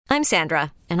I'm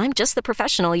Sandra, and I'm just the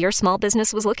professional your small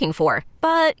business was looking for.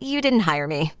 But you didn't hire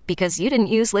me because you didn't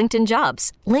use LinkedIn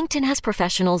Jobs. LinkedIn has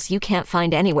professionals you can't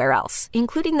find anywhere else,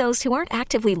 including those who aren't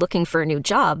actively looking for a new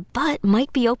job, but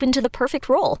might be open to the perfect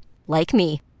role, like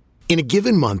me. In a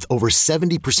given month, over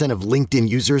 70% of LinkedIn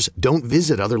users don't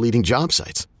visit other leading job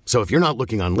sites. So if you're not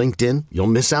looking on LinkedIn, you'll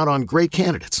miss out on great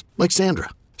candidates like Sandra.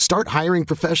 Start hiring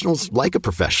professionals like a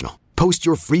professional. Post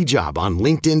your free job on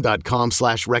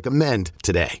linkedin.com/recommend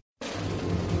today.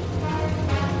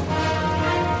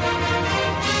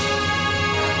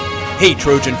 Hey,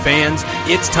 Trojan fans,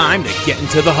 it's time to get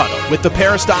into the huddle with the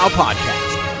Peristyle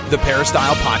Podcast. The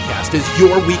Peristyle Podcast is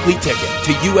your weekly ticket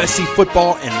to USC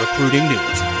football and recruiting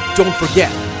news. Don't forget,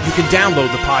 you can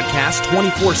download the podcast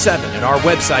 24/7 at our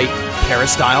website,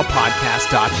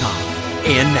 peristylepodcast.com.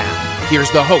 And now,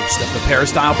 here's the host of the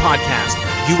Peristyle Podcast,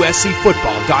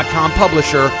 USCFootball.com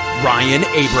publisher, Ryan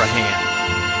Abraham.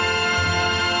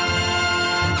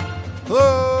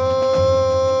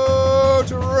 Hello,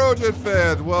 Trojan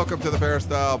fans. Welcome to the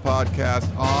Peristyle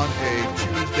Podcast on a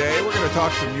Tuesday. We're going to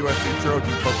talk some USC Trojan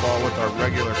football with our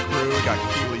regular crew. We got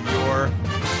Keely Eure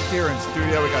here in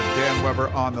studio. We got Dan Weber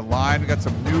on the line. We got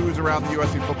some news around the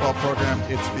USC football program.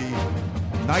 It's the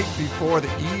night before the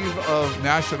eve of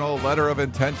National Letter of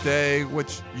Intent Day,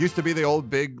 which used to be the old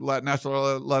big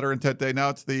National Letter Intent Day. Now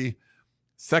it's the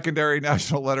secondary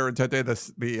National Letter Intent Day,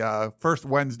 the first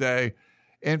Wednesday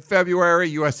in February.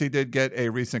 USC did get a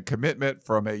recent commitment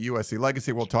from a USC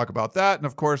legacy. We'll talk about that. And,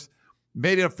 of course,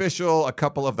 made it official, a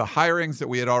couple of the hirings that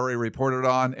we had already reported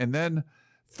on, and then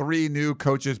 3 new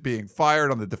coaches being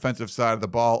fired on the defensive side of the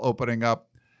ball, opening up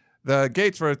the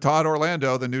gates for Todd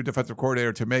Orlando, the new defensive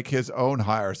coordinator, to make his own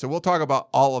hire. So we'll talk about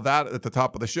all of that at the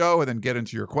top of the show and then get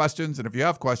into your questions. And if you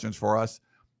have questions for us,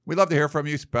 we'd love to hear from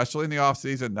you, especially in the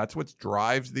offseason. That's what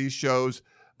drives these shows.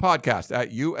 Podcast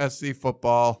at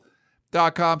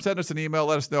uscfootball.com. Send us an email.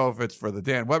 Let us know if it's for the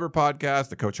Dan Weber podcast,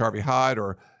 the Coach Harvey Hyde,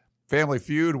 or Family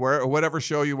Feud, or whatever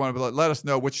show you want to let us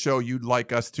know which show you'd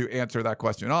like us to answer that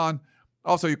question on.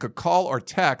 Also, you could call or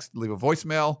text, leave a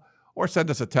voicemail, or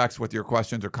send us a text with your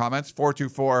questions or comments.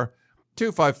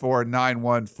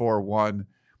 424-254-9141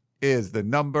 is the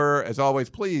number. As always,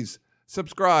 please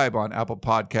subscribe on Apple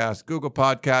Podcasts, Google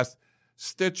Podcasts,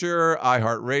 Stitcher,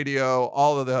 iHeartRadio,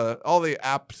 all the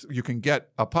apps you can get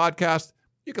a podcast.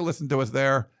 You can listen to us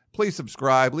there. Please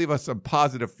subscribe. Leave us some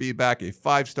positive feedback. A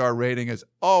 5-star rating is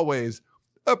always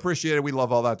appreciated. We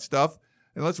love all that stuff.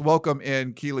 And let's welcome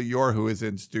in Keely Eure, who is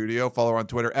in studio. Follow her on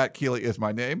Twitter at Keely is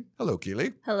my name. Hello,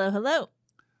 Keely. Hello, hello.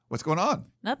 What's going on?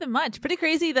 Nothing much. Pretty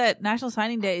crazy that National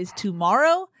Signing Day is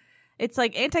tomorrow. It's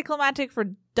like anticlimactic for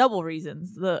double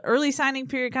reasons. The early signing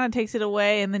period kind of takes it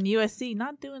away, and then USC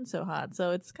not doing so hot.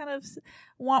 So it's kind of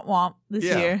womp-womp this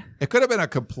year. It could have been a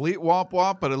complete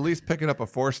womp-womp, but at least picking up a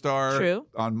 4-star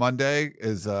on Monday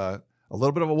is a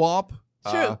little bit of a womp.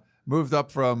 True. Moved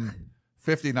up from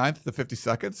 59th to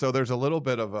 52nd, so there's a little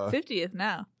bit of a 50th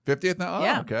now. 50th now? Oh,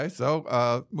 yeah. Okay,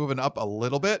 so moving up a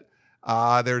little bit.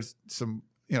 There's some,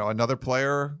 another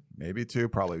player, maybe 2,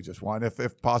 probably just 1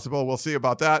 if possible. We'll see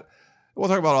about that. We'll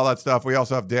talk about all that stuff. We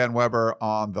also have Dan Weber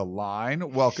on the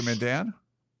line. Welcome in, Dan.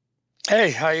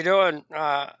 Hey, how you doing?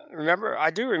 I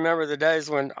do remember the days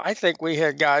when I think we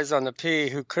had guys on the P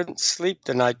who couldn't sleep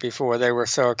the night before. They were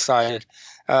so excited.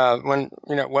 When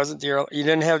it wasn't you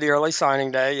didn't have the early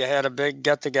signing day. You had a big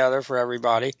get together for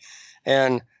everybody,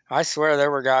 and I swear there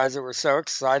were guys that were so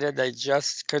excited they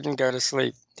just couldn't go to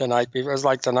sleep the night before. It was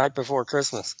like the night before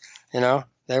Christmas.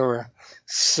 They were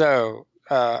so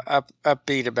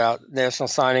upbeat about National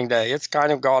Signing Day. It's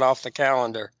kind of gone off the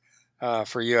calendar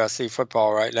for USC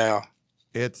football right now.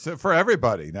 It's for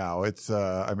everybody now. It's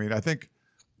I think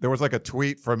there was like a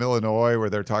tweet from Illinois where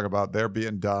they're talking about they're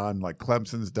being done, like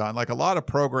Clemson's done. Like a lot of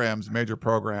programs, major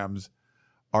programs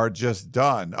are just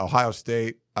done. Ohio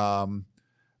State,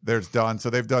 there's done.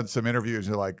 So they've done some interviews.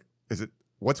 You're like,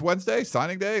 what's Wednesday?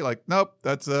 Signing day? Like, nope,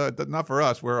 that's not for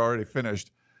us. We're already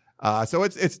finished. So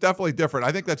it's definitely different.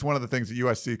 I think that's one of the things that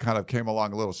USC kind of came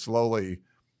along a little slowly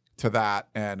to that.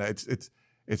 And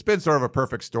it's been sort of a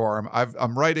perfect storm.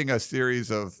 I'm writing a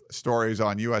series of stories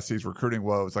on USC's recruiting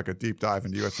woes, like a deep dive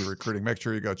into USC recruiting. Make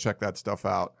sure you go check that stuff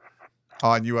out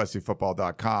on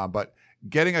uscfootball.com. But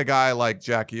getting a guy like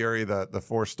Jack Erie, the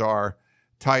 4-star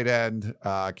tight end,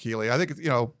 Keely, I think it's,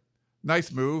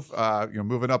 nice move,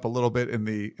 moving up a little bit in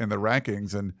the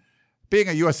rankings and being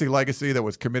a USC legacy that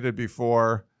was committed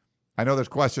before. I know there's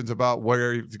questions about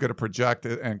where he's going to project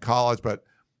in college, but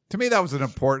to me, that was an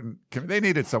important – they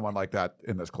needed someone like that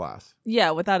in this class.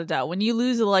 Yeah, without a doubt. When you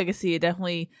lose a legacy, it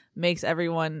definitely makes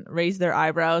everyone raise their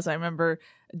eyebrows. I remember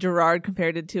Gerard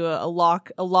compared it to a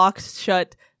locked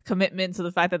shut commitment. So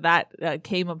the fact that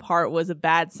came apart was a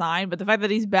bad sign. But the fact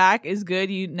that he's back is good.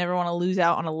 You never want to lose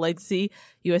out on a legacy.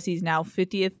 USC is now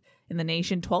 50th in the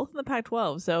nation, 12th in the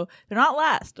Pac-12. So they're not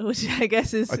last, which I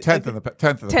guess is 10th in the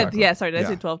Pac-12. Yeah, sorry, did I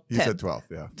say 12th? You said 12th,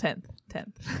 yeah. 10th.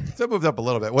 So it moved up a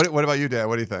little bit. What about you, Dan?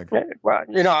 What do you think? Well,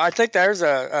 I think there's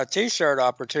a T-shirt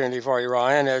opportunity for you,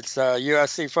 Ryan. It's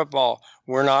USC football.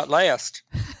 We're not last.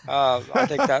 I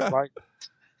think that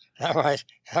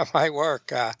might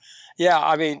work.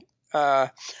 I mean,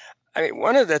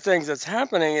 one of the things that's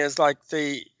happening is like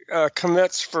the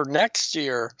commits for next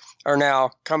year are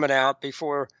now coming out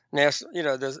before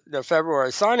the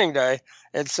February signing day,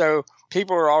 and so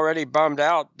people are already bummed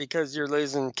out because you're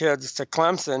losing kids to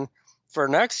Clemson for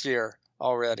next year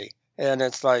already. And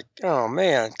it's like, oh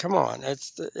man, come on.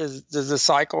 Does the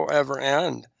cycle ever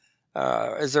end?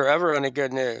 Is there ever any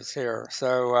good news here?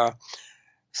 So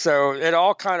it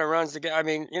all kind of runs together. I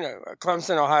mean,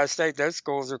 Clemson, Ohio State, those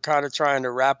schools are kind of trying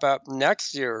to wrap up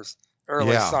next year's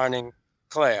early signing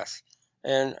class.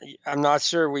 And I'm not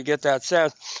sure we get that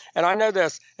sense. And I know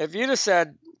this, if you'd have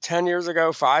said 10 years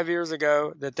ago, 5 years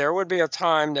ago, that there would be a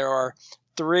time there are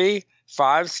 3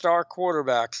 5-star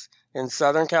quarterbacks in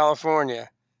Southern California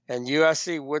and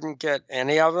USC wouldn't get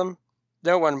any of them,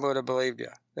 no one would have believed you.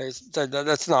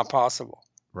 That's not possible.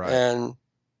 Right. And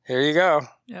here you go.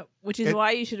 Yep. Which is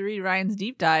why you should read Ryan's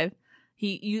deep dive.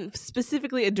 You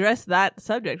specifically addressed that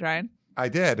subject, Ryan. I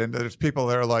did. And there's people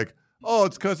that are like, oh,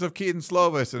 it's because of Keaton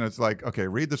Slovis. And it's like, okay,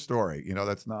 read the story.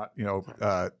 That's not,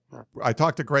 I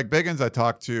talked to Greg Biggins. I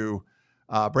talked to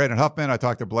Brandon Huffman. I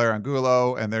talked to Blair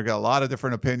Angulo. And they've got a lot of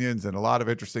different opinions and a lot of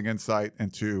interesting insight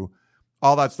into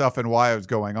all that stuff and why it was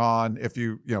going on. If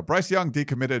Bryce Young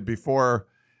decommitted before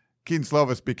Keaton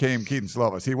Slovis became Keaton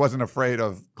Slovis. He wasn't afraid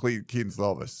of Keaton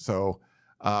Slovis. So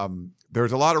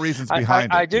there's a lot of reasons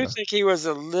behind it. I do think he was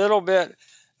a little bit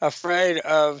afraid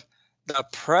of the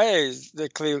praise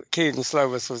that Keaton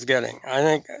Slovis was getting. I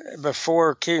think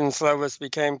before Keaton Slovis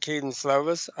became Keaton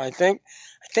Slovis, I think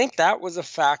that was a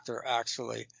factor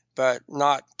actually, but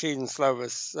not Keaton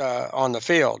Slovis on the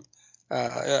field.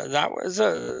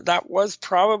 That was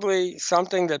probably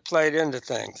something that played into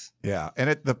things. Yeah,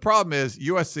 and the problem is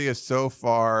USC is so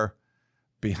far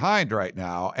behind right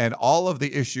now, and all of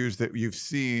the issues that you've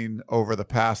seen over the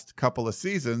past couple of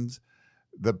seasons,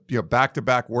 the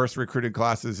back-to-back worst recruiting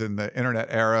classes in the internet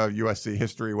era of USC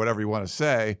history, whatever you want to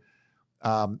say,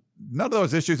 none of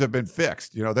those issues have been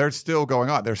fixed. They're still going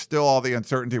on. There's still all the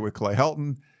uncertainty with Clay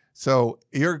Helton, so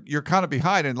you're kind of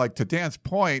behind. And like to Dan's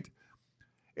point,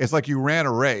 it's like you ran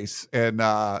a race in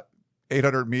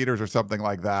 800 meters or something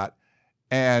like that,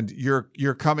 and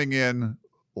you're coming in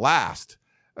last,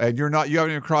 and you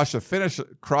haven't even crossed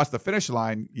the finish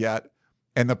line yet.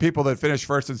 And the people that finish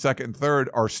first and second and third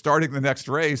are starting the next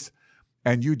race,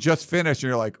 and you just finished, and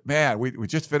you're like, man, we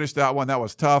just finished that one. That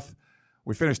was tough.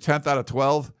 We finished 10th out of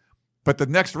 12, but the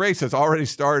next race has already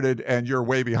started, and you're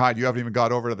way behind. You haven't even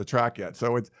got over to the track yet.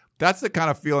 So that's the kind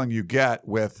of feeling you get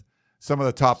with some of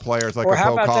the top players like how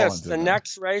Bo about Collins. The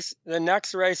next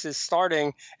race is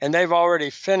starting, and they've already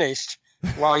finished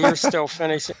while you're still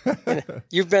finishing.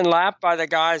 You've been lapped by the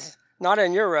guys, not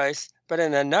in your race, but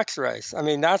in the next race. I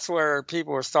mean, that's where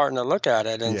people are starting to look at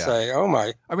it and say, "Oh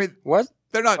my!" I mean, what?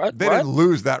 They're not. What? They didn't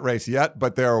lose that race yet,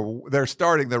 but they're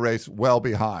starting the race well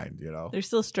behind. They're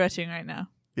still stretching right now.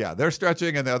 Yeah, they're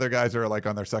stretching, and the other guys are like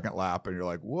on their second lap, and you're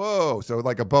like, "Whoa!" So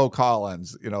like a Bo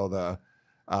Collins, the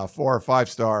 4 or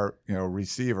 5-star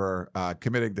receiver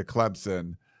committing to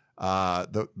Clemson.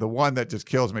 The one that just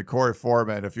kills me, Corey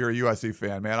Foreman. If you're a USC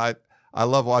fan, man, I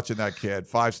love watching that kid.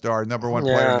 5-star, number 1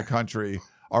 player in the country.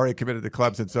 Already committed to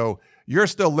Clemson. So you're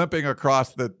still limping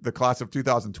across the class of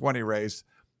 2020 race,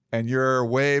 and you're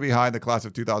way behind the class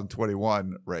of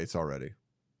 2021 race already.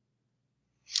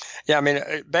 Yeah, I mean,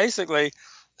 basically,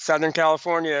 Southern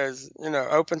California is,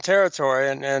 open territory,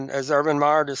 and as Urban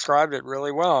Meyer described it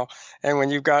really well. And when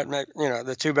you've got,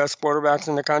 the 2 best quarterbacks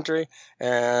in the country,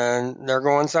 and they're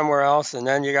going somewhere else, and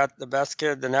then you got the best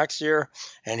kid the next year,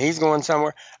 and he's going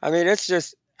somewhere. I mean, it's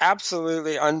just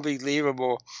absolutely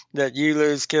unbelievable that you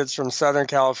lose kids from Southern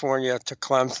California to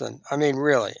Clemson. I mean,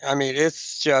 really. I mean,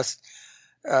 it's just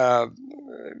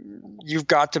you've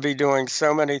got to be doing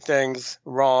so many things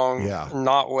wrong,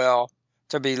 not well,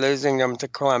 to be losing them to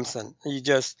Clemson. You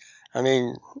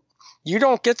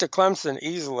don't get to Clemson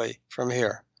easily from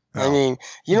here. No. I mean,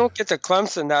 you don't get to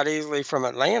Clemson that easily from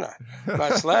Atlanta,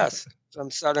 much less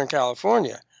from Southern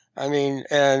California. I mean,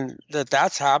 and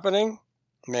that's happening,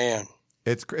 man.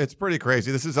 It's pretty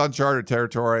crazy. This is uncharted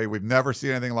territory. We've never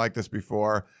seen anything like this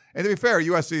before. And to be fair,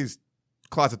 USC's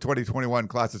class of 2021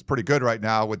 class is pretty good right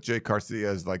now with Jake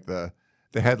Garcia as like the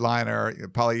the headliner,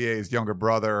 Pollier's younger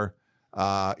brother,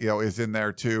 is in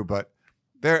there too. But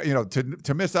there,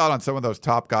 to miss out on some of those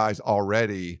top guys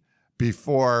already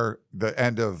before the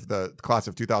end of the class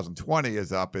of 2020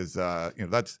 is up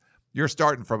you're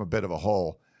starting from a bit of a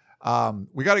hole.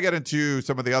 We got to get into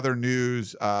some of the other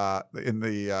news in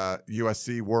the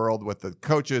USC world with the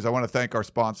coaches. I want to thank our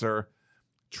sponsor,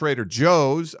 Trader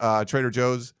Joe's. Trader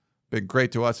Joe's been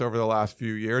great to us over the last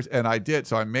few years, and I did.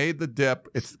 So I made the dip.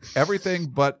 It's everything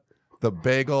but the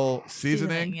bagel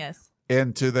seasoning yes.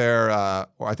 into their.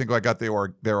 I think I got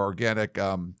their organic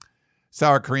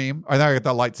sour cream. I think I got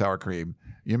the light sour cream.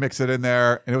 You mix it in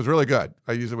there, and it was really good.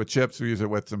 I use it with chips. We use it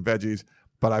with some veggies.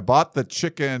 But I bought the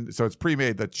chicken, so it's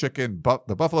pre-made.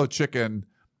 The buffalo chicken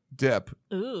dip.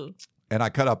 Ooh. And I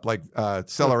cut up like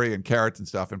celery and carrots and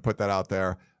stuff and put that out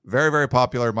there. Very, very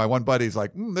popular. My one buddy's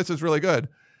like, this is really good.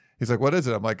 He's like, what is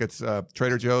it? I'm like, it's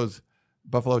Trader Joe's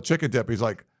buffalo chicken dip. He's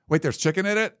like, wait, there's chicken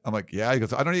in it? I'm like, yeah. He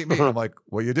goes, I don't eat meat. I'm like,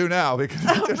 well, you do now because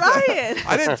Ryan.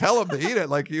 I didn't tell him to eat it.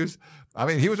 Like he was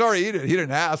already eating it. He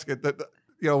didn't ask it.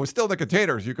 It was still in the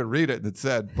containers. You could read it and it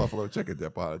said buffalo chicken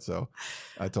dip on it. So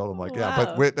I told him like,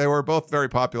 yeah, but they were both very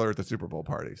popular at the Super Bowl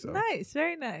party. So nice.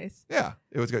 Very nice. Yeah,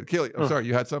 it was good. Keely, I'm sorry,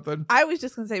 you had something? I was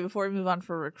just going to say before we move on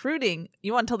for recruiting,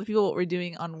 you want to tell the people what we're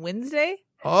doing on Wednesday?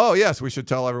 Oh, yes, we should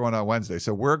tell everyone on Wednesday.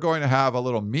 So we're going to have a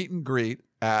little meet and greet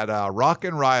at Rock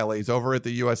and Riley's over at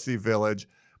the USC Village.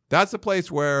 That's the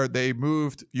place where they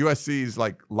moved USC's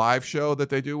like live show that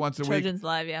they do once a week. Trojans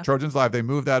Live, yeah. Trojans Live. They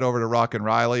moved that over to Rock and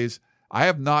Riley's. I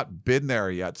have not been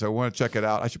there yet, so I want to check it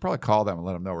out. I should probably call them and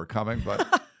let them know we're coming,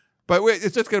 but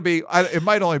it's just going to be. It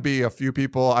might only be a few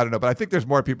people. I don't know, but I think there's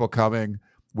more people coming.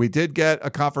 We did get a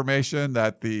confirmation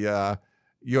that the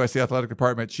USC Athletic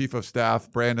Department Chief of Staff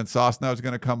Brandon Sosnow is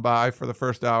going to come by for the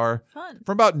first hour. Fun.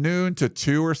 From about noon to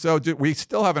 2 or so. We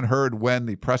still haven't heard when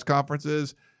the press conference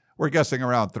is. We're guessing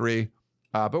around 3.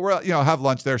 But we're have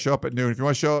lunch there. Show up at noon if you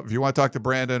want to show up. If you want to talk to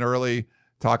Brandon early,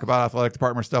 talk about athletic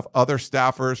department stuff. Other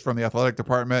staffers from the athletic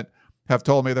department have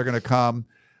told me they're going to come.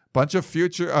 Bunch of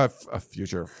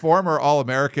former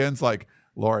All-Americans like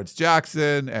Lawrence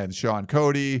Jackson and Sean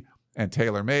Cody and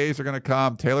Taylor Mays are going to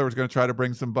come. Taylor was going to try to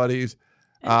bring some buddies.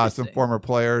 Some former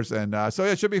players. And so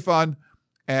it should be fun.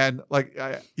 And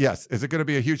yes, is it going to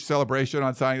be a huge celebration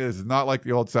on signing day? This is not like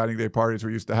the old signing day parties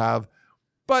we used to have,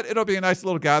 but it'll be a nice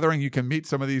little gathering. You can meet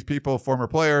some of these people, former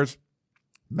players,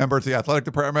 members of the athletic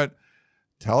department.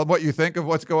 Tell them what you think of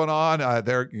what's going on.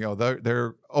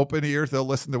 They're open ears. They'll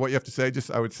listen to what you have to say. Just,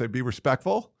 I would say, be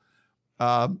respectful.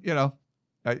 You're going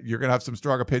to have some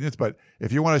strong opinions, but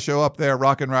if you want to show up there,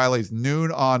 Rock and Riley's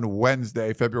noon on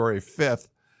Wednesday, February 5th,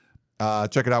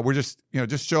 check it out. We're just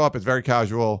show up. It's very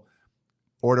casual.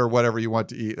 Order whatever you want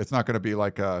to eat. It's not going to be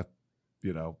like a,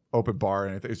 open bar or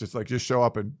anything. It's just like, just show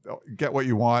up and get what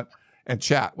you want and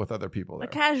chat with other people there.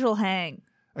 A casual hang.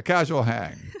 It'll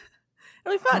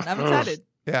be fun. I'm excited.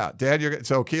 Yeah. Dan,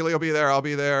 so Keely will be there. I'll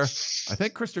be there. I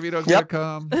think Chris Trevito's going to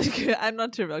come. I'm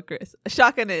not sure about Chris.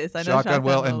 Shotgun is. I know Shotgun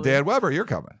will. And Dan Weber, you're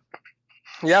coming.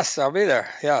 Yes, I'll be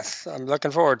there. Yes, I'm looking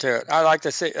forward to it. I like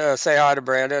to say hi to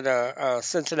Brandon, a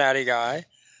Cincinnati guy.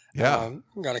 Yeah. I'm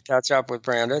going to catch up with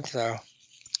Brandon. So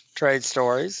trade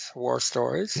stories, war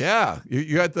stories. Yeah.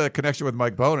 You had the connection with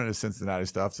Mike Bohn and his Cincinnati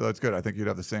stuff, so that's good. I think you'd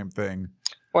have the same thing.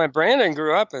 Well, Brandon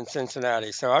grew up in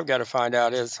Cincinnati, so I've got to find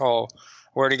out his whole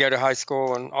where to go to high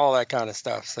school and all that kind of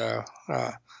stuff. So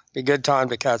be a good time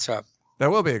to catch up. That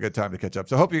will be a good time to catch up.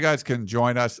 So hope you guys can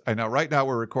join us. I know right now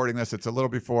we're recording this. It's a little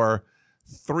before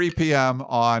 3 p.m.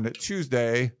 on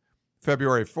Tuesday,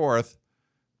 February 4th.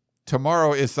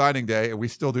 Tomorrow is signing day, and we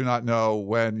still do not know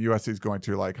when USC is going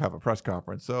to have a press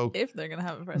conference. So if they're going to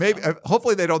have a press conference.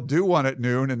 Hopefully they don't do one at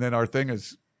noon, and then our thing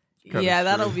is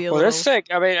that'll be a little. This thing,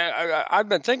 I've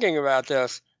been thinking about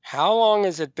this. How long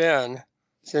has it been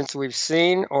since we've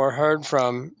seen or heard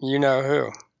from you know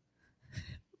who?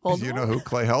 You know who,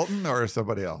 Clay Helton or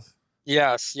somebody else?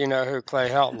 Yes, you know who, Clay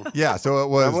Helton. Yeah, so it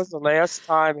was. When was the last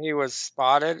time he was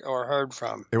spotted or heard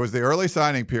from? It was the early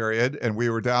signing period, and we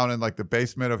were down in the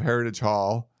basement of Heritage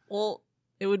Hall. Well,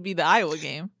 it would be the Iowa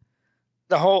game.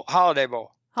 The whole Holiday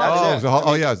Bowl. It's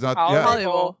not Holiday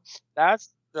Bowl. That's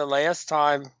the last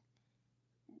time.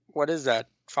 What is that?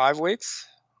 5 weeks?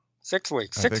 6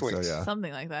 weeks? 6 weeks. So, yeah.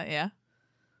 Something like that, yeah.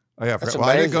 Oh, yeah.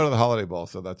 I didn't go to the Holiday Bowl,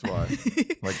 so that's why.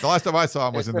 The last time I saw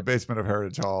him was in the basement of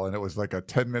Heritage Hall, and it was like a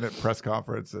 10-minute press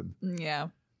conference. And yeah.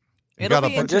 It'll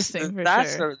be interesting for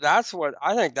sure. That's what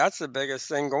I think that's the biggest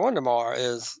thing going tomorrow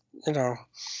is,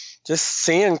 just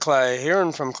seeing Clay,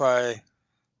 hearing from Clay.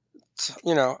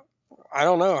 I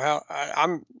don't know how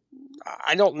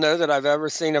I don't know that I've ever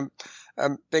seen a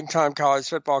big-time college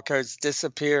football coach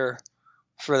disappear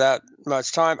for that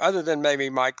much time, other than maybe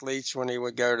Mike Leach when he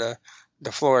would go to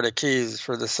the Florida Keys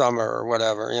for the summer or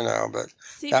whatever, but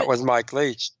that was Mike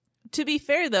Leach. To be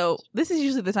fair, though, this is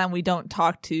usually the time we don't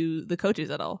talk to the coaches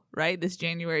at all, right? This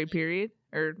January period,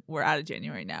 or we're out of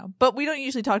January now, but we don't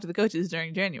usually talk to the coaches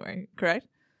during January, correct?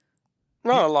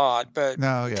 Not a lot, but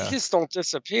No, yeah. they just don't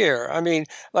disappear. I mean,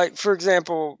 like, for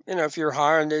example, if you're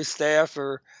hiring new staff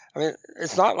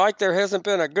it's not like there hasn't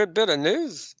been a good bit of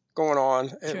news going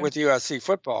on with USC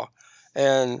football.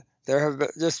 And there have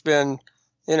just been,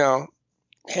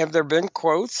 have there been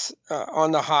quotes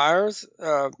on the hires?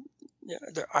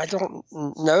 I don't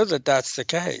know that that's the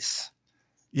case.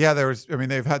 Yeah,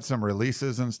 they've had some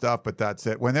releases and stuff, but that's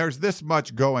it. When there's this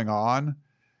much going on,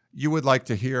 you would like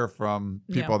to hear from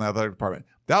people in the athletic department.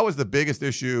 That was the biggest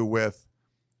issue with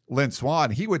Lynn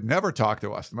Swann. He would never talk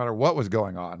to us no matter what was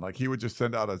going on. Like, he would just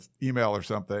send out an email or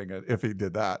something if he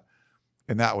did that.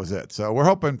 And that was it. So we're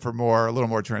hoping for a little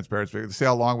more transparency. See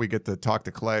how long we get to talk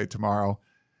to Clay tomorrow.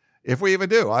 If we even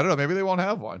do. I don't know. Maybe they won't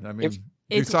have one. I mean, if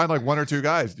you sign like one or two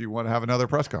guys, do you want to have another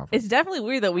press conference? It's definitely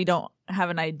weird that we don't have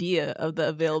an idea of the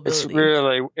availability.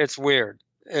 It's weird.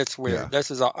 It's weird. Yeah.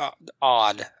 This is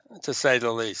odd, to say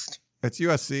the least. It's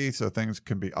USC, so things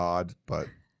can be odd, but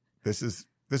this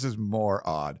is more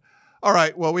odd. All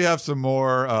right. Well, we have some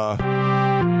more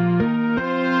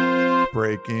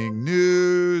breaking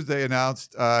news. They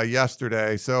announced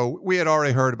yesterday. So we had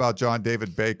already heard about John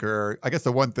David Baker. I guess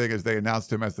the one thing is they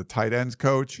announced him as the tight ends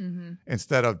coach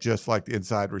instead of just like the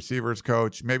inside receivers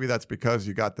coach. Maybe that's because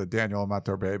you got the Daniel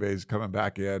Matorbebes coming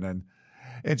back in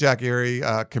and Jack Erie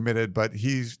committed, but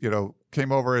he's,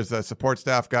 came over as a support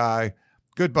staff guy,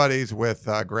 good buddies with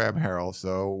Graham Harrell.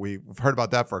 So we've heard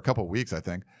about that for a couple of weeks, I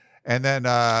think. And then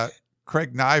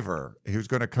Craig Niver, who's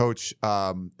going to coach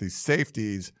the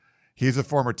safeties. He's a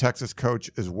former Texas coach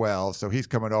as well, so he's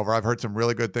coming over. I've heard some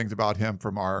really good things about him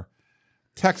from our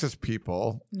Texas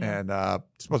people, and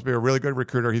supposed to be a really good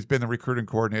recruiter. He's been the recruiting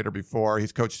coordinator before.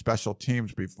 He's coached special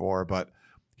teams before, but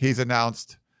he's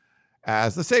announced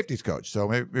as the safeties coach. So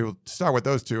maybe we'll start with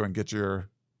those two and get your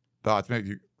thoughts.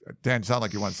 Maybe Dan, you sound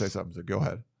like you want to say something, so go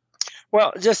ahead.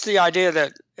 Well, just the idea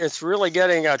that it's really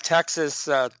getting a Texas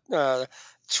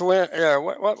twin.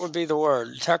 What would be the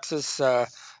word? Texas.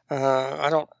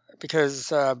 Because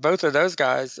both of those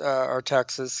guys are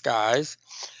Texas guys.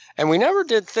 And we never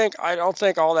did I don't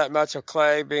think all that much of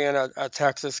Clay being a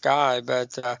Texas guy,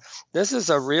 but this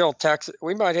is a real Texas.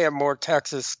 We might have more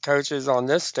Texas coaches on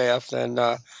this staff than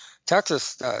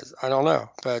Texas does. I don't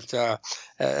know. But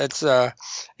it's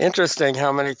interesting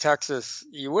how many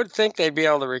you would think they'd be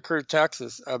able to recruit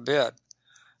Texas a bit.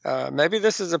 Maybe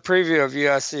this is a preview of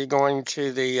USC going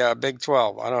to the Big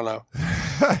 12. I don't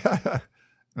know.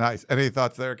 Nice. Any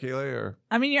thoughts there, Keely? Or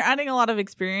I mean, you're adding a lot of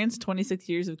experience, 26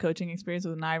 years of coaching experience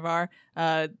with Nivar,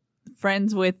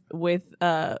 friends with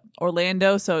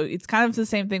Orlando. So it's kind of the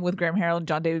same thing with Graham Harrell and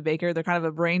John David Baker. They're kind of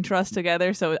a brain trust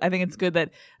together. So I think it's good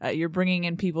that you're bringing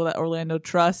in people that Orlando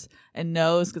trusts and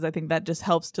knows, because I think that just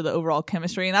helps to the overall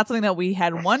chemistry. And that's something that we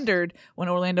had wondered when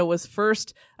Orlando was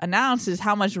first announced, is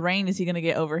how much reign is he going to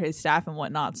get over his staff and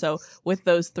whatnot. So with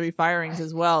those three firings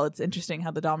as well, it's interesting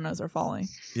how the dominoes are falling.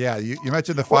 Yeah, you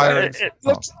mentioned the firings.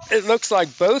 Well, it looks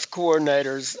like both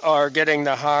coordinators are getting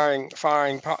the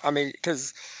firing. I mean,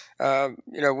 because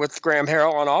with Graham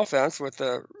Harrell on offense, with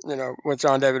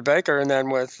John David Baker, and then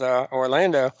with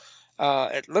Orlando,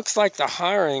 it looks like the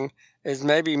hiring is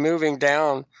maybe moving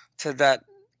down to that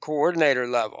coordinator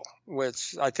level,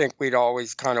 which I think we'd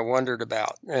always kind of wondered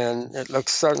about. And it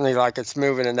looks certainly like it's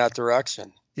moving in that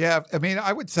direction. Yeah, I mean,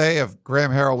 I would say if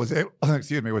Graham Harrell was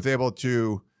able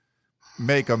to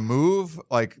make a move,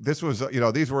 like this was,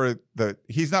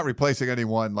 he's not replacing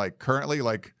anyone like currently,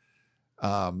 like,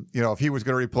 if he was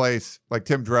going to replace like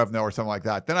Tim Drevno or something like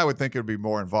that, then I would think it would be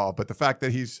more involved. But the fact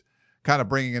that he's kind of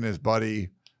bringing in his buddy,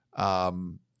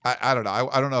 I don't know.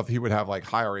 I don't know if he would have like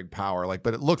hiring power,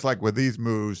 but it looks like with these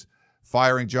moves,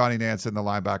 firing Johnny Nansen, the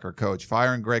linebacker coach,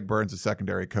 firing Greg Burns, the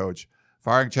secondary coach,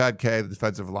 firing Chad Kay, the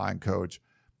defensive line coach.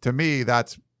 To me,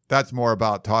 that's more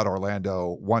about Todd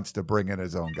Orlando wants to bring in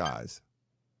his own guys.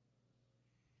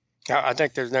 I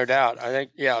think there's no doubt. I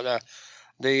think,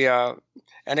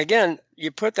 and again, you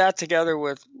put that together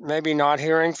with maybe not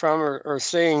hearing from or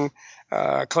seeing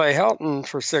Clay Helton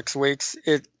for 6 weeks.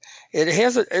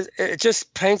 It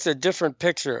just paints a different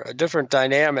picture, a different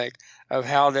dynamic of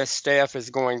how this staff is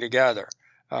going together.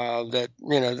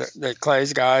 That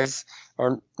Clay's guys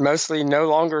are mostly no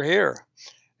longer here,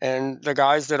 and the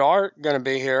guys that are going to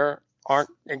be here aren't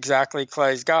exactly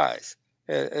Clay's guys.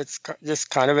 It's just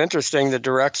kind of interesting the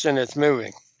direction it's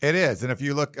moving. It is. And if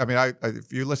you look, I mean,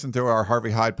 if you listen to our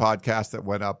Harvey Hyde podcast that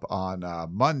went up on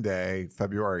Monday,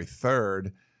 February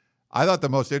 3rd, I thought the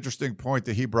most interesting point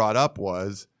that he brought up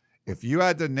was if you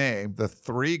had to name the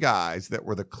three guys that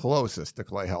were the closest to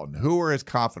Clay Helton, who were his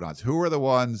confidants, who were the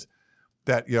ones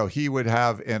that, he would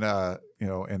have in on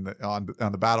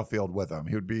the battlefield with him.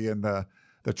 He would be in the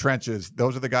trenches.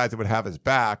 Those are the guys that would have his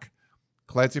back.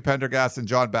 Clancy Pendergast and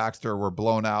John Baxter were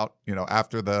blown out,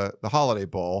 after the Holiday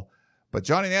Bowl. But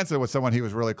Johnny Nansen was someone he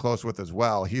was really close with as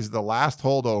well. He's the last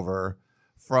holdover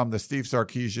from the Steve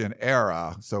Sarkisian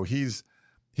era. So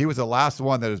he was the last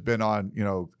one that has been on,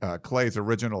 Clay's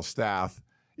original staff,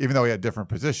 even though he had different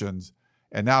positions.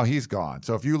 And now he's gone.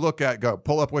 So if you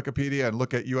pull up Wikipedia and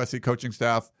look at USC coaching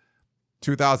staff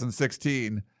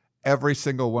 2016, every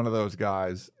single one of those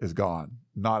guys is gone.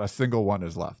 Not a single one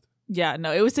is left. Yeah,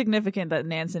 no, it was significant that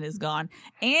Nansen is gone.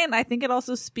 And I think it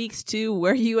also speaks to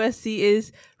where USC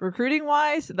is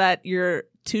recruiting-wise, that you're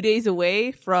 2 days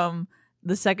away from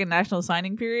the second national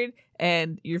signing period,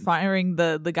 and you're firing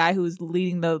the guy who's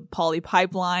leading the Poly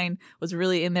pipeline, was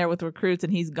really in there with recruits,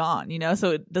 and he's gone,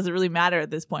 So it doesn't really matter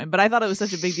at this point. But I thought it was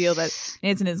such a big deal that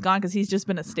Nansen is gone because he's just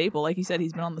been a staple. Like you said,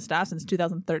 he's been on the staff since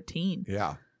 2013.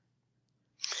 Yeah.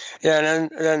 Yeah, and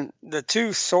then the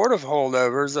two sort of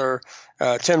holdovers are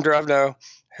Tim Drevno,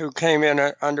 who came in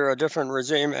under a different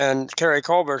regime, and Kerry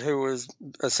Colbert, who was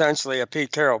essentially a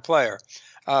Pete Carroll player.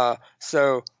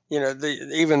 So,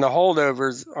 even the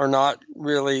holdovers are not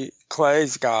really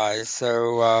Clay's guys.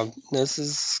 So this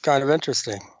is kind of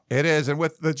interesting. It is. And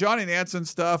with the Johnny Nansen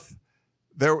stuff,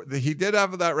 he did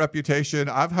have that reputation.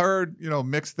 I've heard,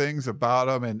 mixed things about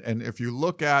him. And if you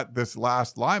look at this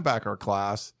last linebacker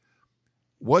class,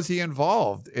 was he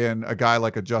involved in a guy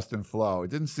like a Justin Flo? It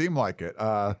didn't seem like it.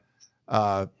 Was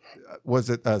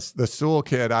it the Sewell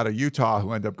kid out of Utah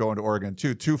who ended up going to Oregon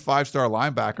too? 2 5-star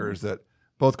linebackers that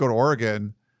both go to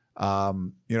Oregon,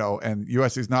 and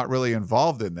USC's not really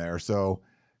involved in there. So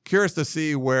curious to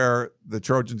see where the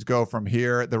Trojans go from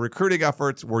here. The recruiting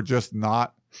efforts were just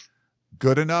not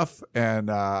good enough. And,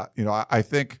 I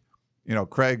think,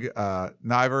 Craig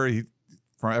Niver,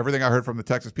 from everything I heard from the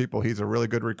Texas people, he's a really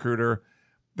good recruiter.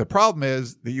 The problem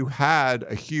is that you had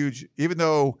a huge, even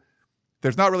though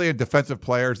there's not really any defensive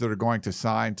players that are going to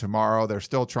sign tomorrow, they're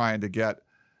still trying to get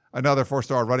another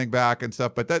 4-star running back and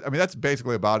stuff. But that's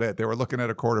basically about it. They were looking at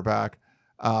a quarterback.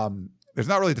 There's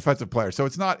not really defensive players. So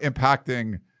it's not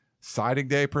impacting signing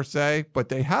day per se, but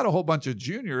they had a whole bunch of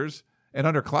juniors and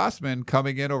underclassmen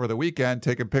coming in over the weekend,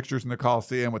 taking pictures in the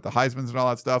Coliseum with the Heismans and all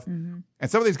that stuff. Mm-hmm.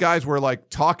 And some of these guys were like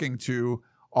talking to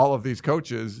all of these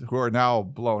coaches who are now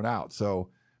blown out. So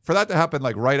for that to happen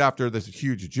like right after this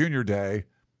huge junior day,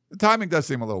 the timing does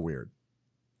seem a little weird.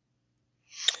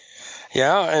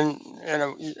 Yeah, and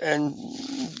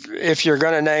if you're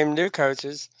going to name new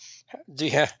coaches, do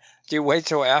you wait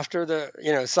till after the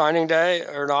signing day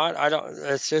or not? I don't.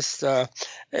 It's just I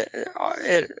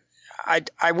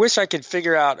wish I could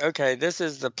figure out. Okay, this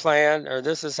is the plan, or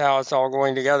this is how it's all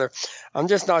going together. I'm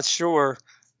just not sure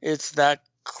it's that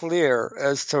clear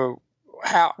as to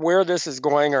where this is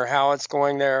going, or how it's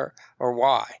going there, or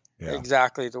why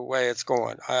exactly the way it's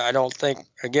going. I don't think,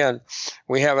 again,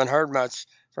 we haven't heard much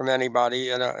from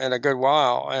anybody in a good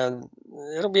while, and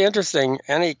it'll be interesting.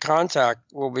 Any contact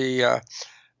will be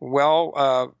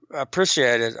well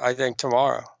appreciated, I think,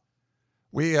 tomorrow.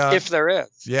 If there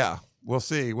is. Yeah. We'll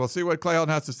see. We'll see what Clay Helton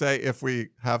has to say if we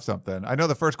have something. I know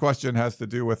the first question has to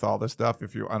do with all this stuff. I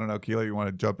don't know, Keila, you want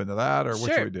to jump into that, or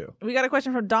what should we do? We got a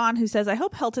question from Don who says, I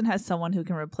hope Helton has someone who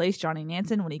can replace Johnny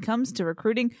Nansen when he comes to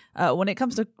recruiting,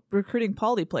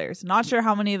 Poly players. Not sure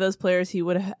how many of those players he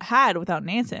would have had without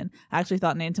Nansen. I actually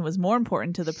thought Nansen was more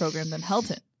important to the program than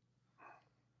Helton.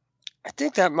 I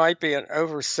think that might be an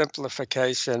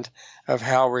oversimplification of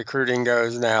how recruiting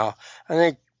goes now. I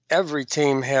think every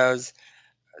team has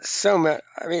so many.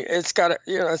 I mean, it's got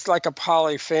it's like a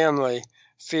Poly family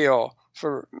feel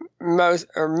for most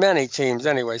or many teams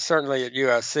anyway. Certainly at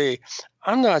USC,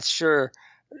 I'm not sure.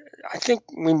 I think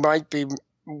we might be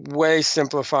way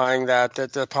simplifying that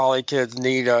the Poly kids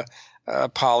need a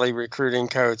Poly recruiting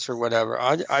coach or whatever.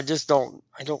 I just don't.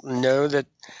 I don't know that.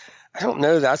 I don't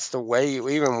know that's the way you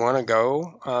even want to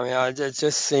go. I mean, it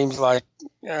just seems like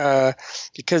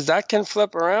because that can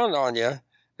flip around on you,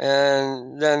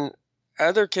 and then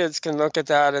other kids can look at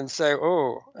that and say,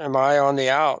 "Oh, am I on the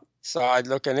outside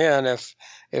looking in?" If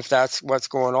that's what's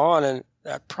going on, and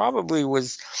that probably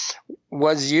was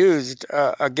used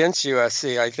against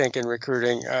USC, I think, in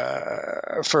recruiting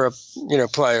for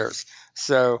players.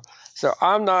 So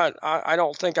I'm not. I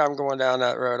don't think I'm going down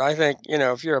that road. I think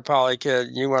if you're a Poly kid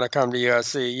and you want to come to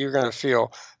USC, you're going to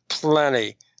feel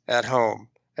plenty at home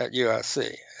at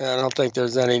USC. And I don't think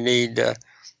there's any need to,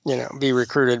 be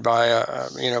recruited by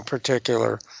a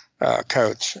particular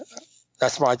coach.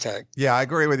 That's my take. Yeah, I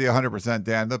agree with you 100%,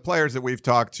 Dan. The players that we've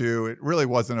talked to, it really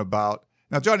wasn't about.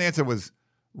 Now, John Anson was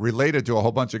related to a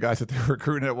whole bunch of guys that they were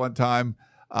recruiting at one time.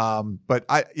 But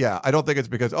I don't think it's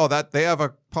because, that they have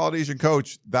a Polynesian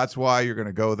coach. That's why you're going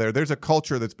to go there. There's a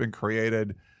culture that's been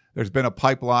created. There's been a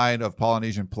pipeline of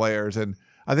Polynesian players. And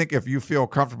I think if you feel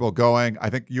comfortable going, I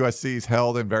think USC is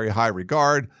held in very high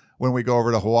regard when we go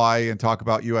over to Hawaii and talk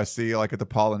about USC, like at the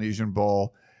Polynesian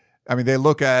Bowl. I mean, they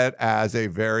look at it as a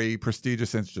very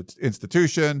prestigious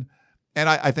institution. And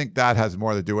I think that has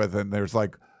more to do with it. And there's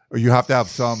you have to have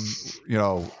some,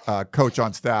 coach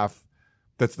on staff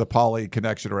that's the Poly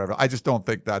connection or whatever. I just don't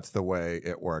think that's the way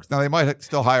it works. Now, they might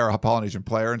still hire a Polynesian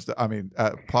player,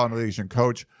 a Polynesian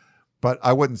coach, but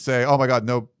I wouldn't say, oh my God,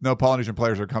 no Polynesian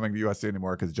players are coming to USC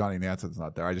anymore because Johnny Nanson's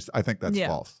not there. I think that's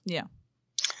false. Yeah.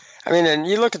 I mean, and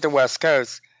you look at the West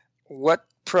Coast, what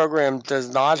program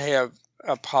does not have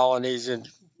a Polynesian,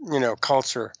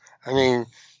 culture? I mean,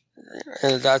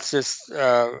 that's just,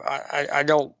 I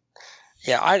don't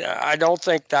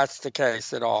think that's the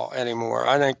case at all anymore.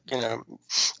 I think,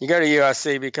 you go to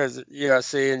USC because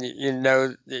USC and you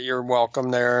know that you're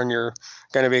welcome there and you're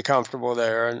going to be comfortable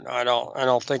there. And I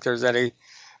don't think there's any,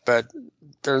 but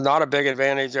there's not a big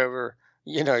advantage over,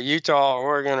 Utah, or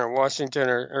Oregon, or Washington,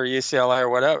 or UCLA, or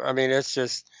whatever. I mean, it's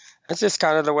just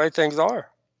kind of the way things are.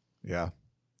 Yeah.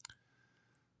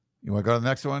 You want to go to the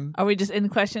next one? Are we just in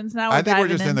questions now? I think we're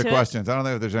just in the questions. I don't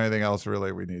think there's anything else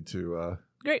really we need to.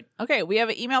 Great. Okay, we have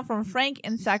an email from Frank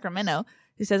in Sacramento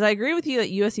who says, I agree with you that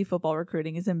USC football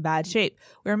recruiting is in bad shape.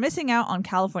 We are missing out on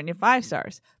California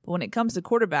 5-stars. But when it comes to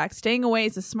quarterbacks, staying away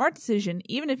is a smart decision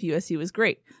even if USC was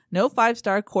great. No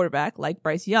 5-star quarterback like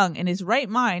Bryce Young in his right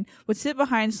mind would sit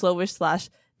behind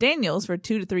Slovis/Daniels for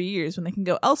 2 to 3 years when they can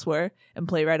go elsewhere and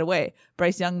play right away.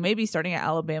 Bryce Young may be starting at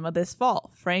Alabama this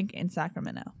fall. Frank in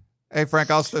Sacramento. Hey, Frank,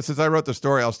 since I wrote the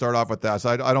story, I'll start off with that. So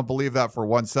I don't believe that for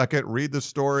 1 second. Read the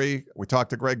story. We talked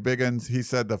to Greg Biggins. He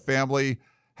said the family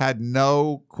had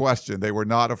no question. They were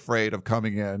not afraid of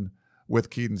coming in with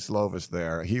Kedon Slovis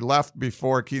there. He left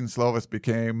before Kedon Slovis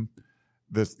became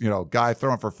this, guy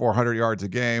throwing for 400 yards a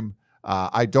game.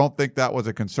 I don't think that was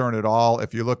a concern at all.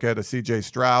 If you look at a C.J.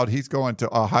 Stroud, he's going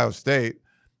to Ohio State.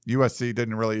 USC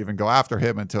didn't really even go after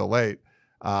him until late.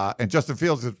 And Justin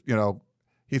Fields,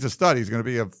 he's a stud. He's going to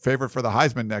be a favorite for the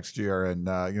Heisman next year, and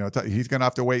he's going to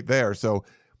have to wait there. So,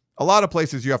 a lot of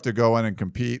places you have to go in and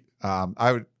compete.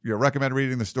 I would recommend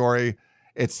reading the story.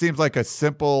 It seems like a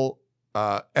simple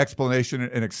explanation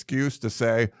and excuse to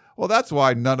say, well, that's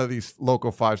why none of these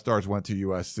local 5-stars went to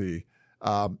USC.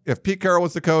 If Pete Carroll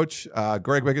was the coach,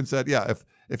 Greg Wiggins said, if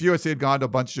USC had gone to a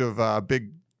bunch of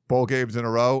big bowl games in a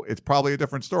row, it's probably a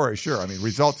different story. Sure, I mean,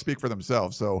 results speak for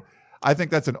themselves. So I think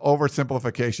that's an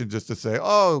oversimplification just to say,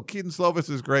 oh, Kedon Slovis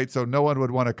is great, so no one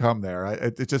would want to come there.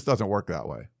 It just doesn't work that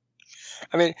way.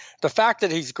 I mean, the fact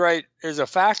that he's great is a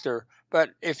factor,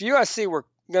 but if USC were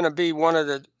going to be one of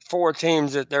the 4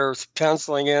 teams that they're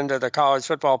penciling into the college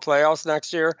football playoffs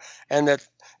next year, and that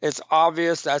it's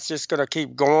obvious that's just going to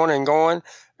keep going and going,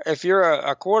 if you're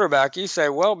a quarterback, you say,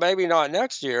 well, maybe not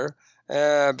next year,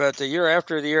 but the year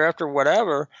after,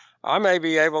 whatever, I may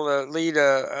be able to lead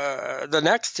the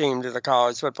next team to the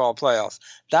college football playoffs.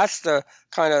 That's the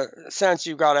kind of sense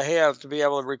you've got to have to be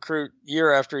able to recruit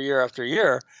year after year after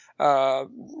year.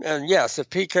 And yes,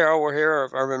 if Pete Carroll were here, or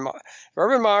if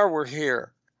Urban Meyer were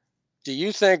here, do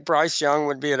you think Bryce Young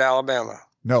would be at Alabama?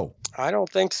 No. I don't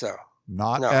think so.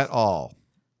 Not at all.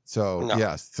 So,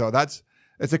 yes. So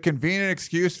it's a convenient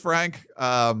excuse, Frank,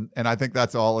 and I think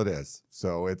that's all it is.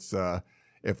 So it's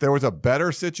if there was a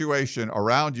better situation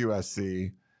around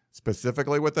USC,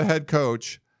 specifically with the head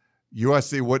coach,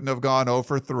 USC wouldn't have gone 0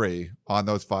 for 3 on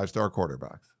those 5-star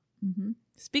quarterbacks. Mm-hmm.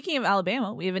 Speaking of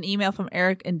Alabama, we have an email from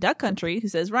Eric in Duck Country who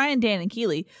says, Ryan, Dan, and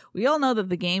Keely, we all know that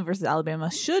the game versus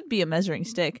Alabama should be a measuring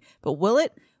stick, but will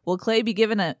it? Will Clay be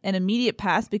given an immediate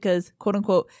pass because, quote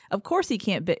unquote, of course he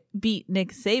can't beat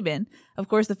Nick Saban? Of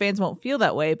course the fans won't feel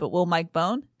that way, but will Mike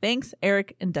Bone? Thanks,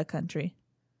 Eric in Duck Country.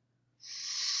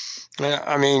 Yeah,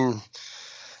 I mean,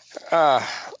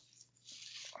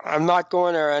 I'm not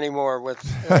going there anymore with,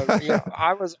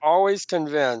 I was always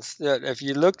convinced that if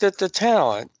you looked at the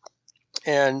talent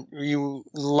and you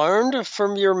learned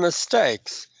from your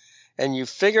mistakes and you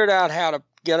figured out how to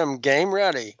get them game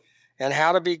ready and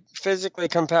how to be physically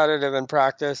competitive in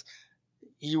practice,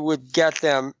 you would get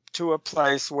them to a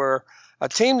place where a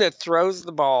team that throws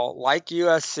the ball like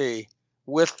USC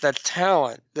with the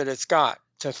talent that it's got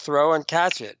to throw and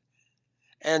catch it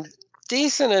and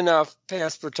decent enough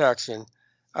pass protection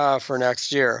for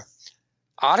next year,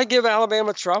 ought to give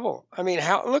Alabama trouble. I mean,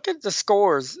 look at the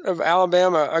scores of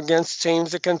Alabama against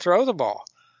teams that can throw the ball.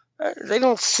 They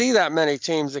don't see that many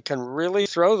teams that can really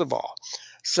throw the ball.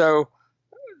 So,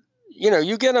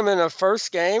 you get them in a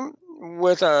first game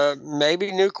with a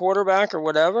maybe new quarterback or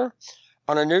whatever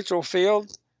on a neutral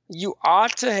field, you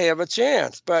ought to have a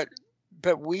chance. But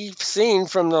we've seen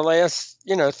from the last,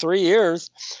 3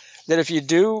 years that if you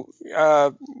do,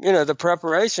 the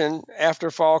preparation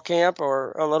after fall camp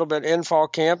or a little bit in fall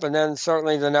camp, and then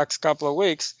certainly the next couple of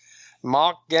weeks,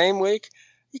 mock game week,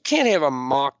 you can't have a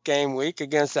mock game week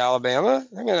against Alabama.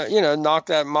 They're going to, knock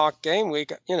that mock game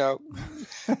week, you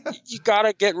got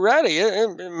to get ready.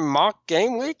 Mock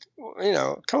game week,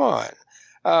 come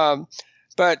on.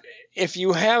 But if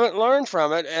you haven't learned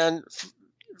from it, and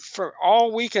for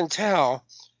all we can tell,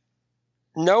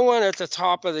 no one at the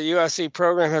top of the USC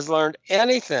program has learned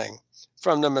anything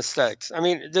from the mistakes. I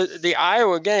mean, the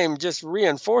Iowa game just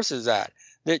reinforces that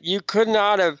you could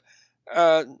not have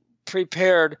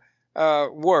prepared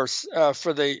worse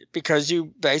because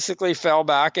you basically fell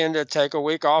back into take a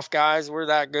week off, guys. We're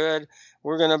that good.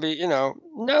 We're going to be,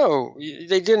 no,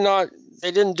 they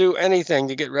didn't do anything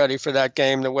to get ready for that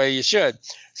game the way you should.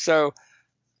 So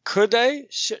could they,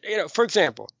 for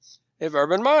example, if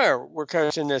Urban Meyer were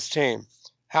coaching this team,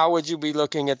 how would you be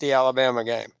looking at the Alabama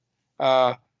game?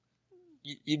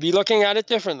 You'd be looking at it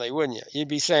differently, wouldn't you? You'd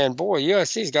be saying, boy,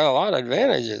 USC's got a lot of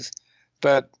advantages.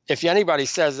 But if anybody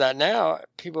says that now,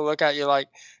 people look at you like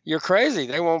you're crazy.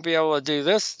 They won't be able to do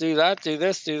this, do that, do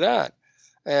this, do that.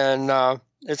 And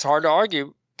it's hard to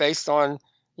argue based on,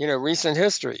 recent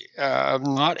history of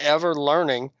not ever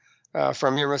learning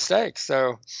from your mistakes.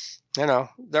 So,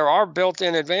 there are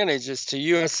built-in advantages to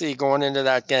USC going into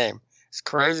that game. As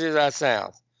crazy as that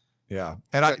sounds. Yeah.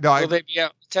 And will they be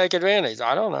able to take advantage?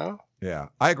 I don't know. Yeah.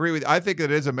 I agree with you. I think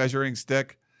it is a measuring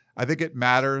stick. I think it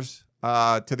matters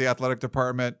to the athletic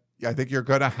department. I think you're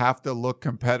going to have to look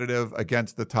competitive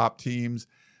against the top teams.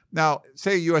 Now,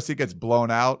 say USC gets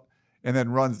blown out and then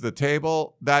runs the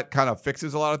table, that kind of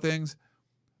fixes a lot of things.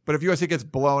 But if USC gets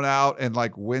blown out and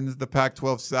wins the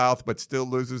Pac-12 South but still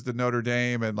loses to Notre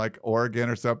Dame and Oregon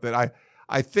or something,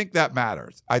 I think that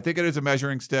matters. I think it is a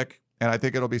measuring stick, and I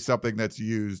think it'll be something that's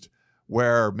used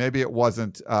where maybe it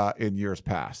wasn't in years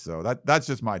past. So that's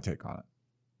just my take on it.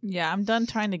 Yeah, I'm done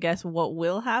trying to guess what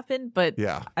will happen, but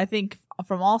yeah. I think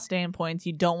from all standpoints,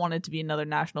 you don't want it to be another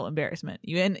national embarrassment.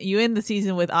 You end the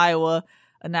season with Iowa,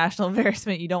 a national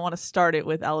embarrassment. You don't want to start it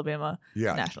with Alabama,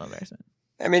 national embarrassment.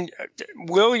 I mean,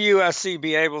 will USC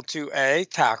be able to A,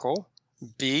 tackle,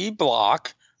 B,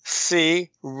 block,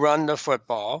 C, run the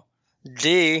football,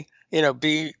 D,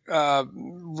 be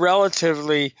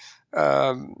relatively,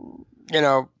 on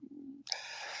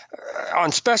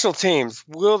special teams?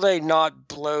 Will they not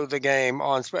blow the game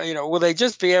on? Will they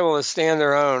just be able to stand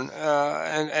their own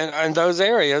and those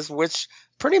areas which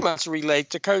pretty much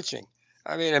relate to coaching?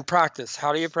 I mean, in practice,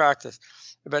 how do you practice?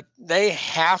 But they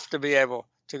have to be able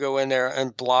to go in there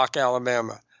and block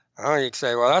Alabama. Oh, you can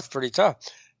say, well, that's pretty tough.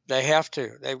 They have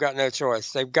to. They've got no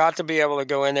choice. They've got to be able to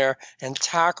go in there and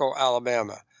tackle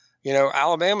Alabama.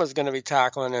 Alabama's going to be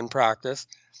tackling in practice.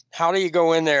 How do you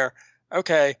go in there?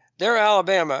 Okay, they're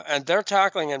Alabama and they're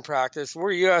tackling in practice.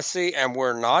 We're USC and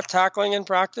we're not tackling in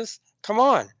practice? Come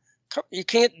on. You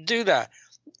can't do that.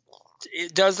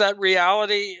 Does that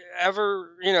reality ever,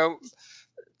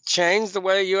 change the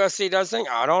way USC does things?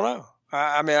 I don't know.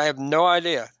 I mean, I have no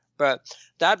idea. But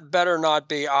that better not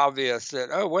be obvious that,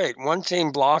 oh, wait, one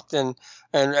team blocked and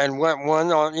went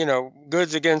one on,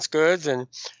 goods against goods and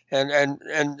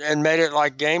made it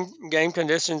like game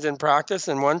conditions in practice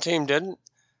and one team didn't.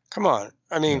 Come on.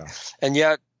 I mean, And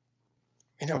yet,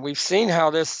 we've seen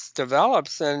how this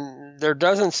develops and there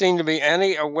doesn't seem to be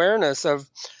any awareness of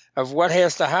what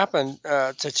has to happen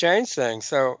to change things.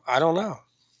 So I don't know.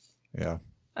 Yeah.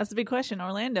 That's the big question.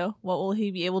 Orlando, what will he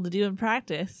be able to do in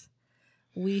practice?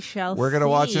 We shall We're going to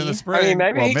watch in the spring.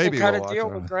 I mean, maybe he can cut a deal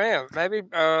with Graham. Maybe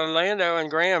Orlando and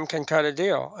Graham can cut a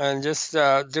deal and just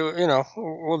do.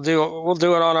 We'll do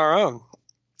it on our own.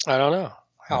 I don't know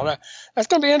how that's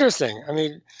going to be interesting. I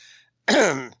mean,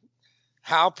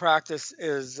 how practice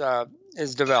is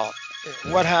developed.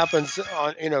 What happens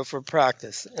on for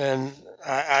practice, and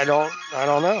I don't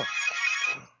know.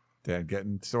 Dan,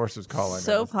 getting sources calling.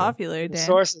 So popular, Dan.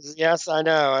 Sources, yes, I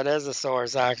know. It is a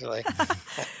source, actually.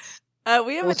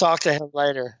 We'll talk to him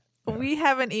later. We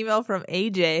have an email from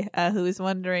AJ who is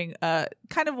wondering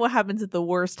kind of what happens if the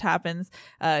worst happens.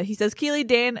 He says, Keely,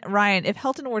 Dan, Ryan, if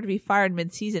Helton were to be fired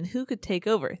mid-season, who could take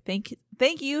over? Thank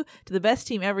you to the best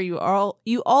team ever. You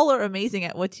all are amazing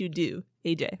at what you do,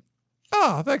 AJ.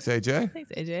 Oh, thanks, AJ.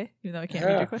 Thanks, AJ. Even though I can't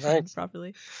read your question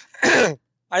properly. I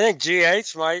think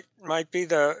GH might be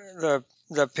the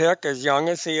pick, as young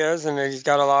as he is, and he's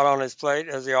got a lot on his plate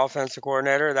as the offensive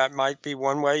coordinator. That might be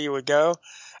one way you would go.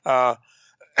 I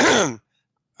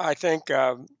think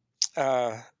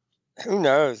who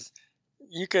knows?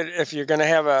 You could, if you're going to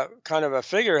have a kind of a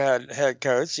figurehead head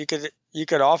coach, you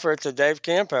could offer it to Dave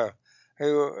Campo,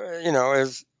 who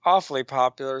is awfully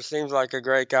popular. Seems like a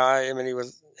great guy. I mean, he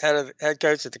was head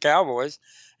coach at the Cowboys,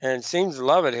 and seems to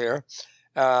love it here.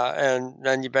 And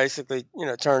then you basically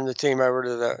turn the team over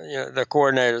to the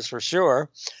coordinators for sure.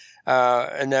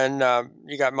 And then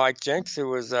you got Mike Jinks, who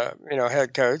was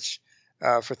head coach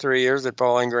for 3 years at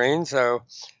Bowling Green. So.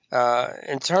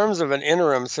 In terms of an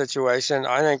interim situation,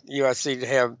 I think USC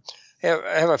have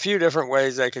a few different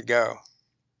ways they could go.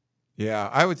 Yeah,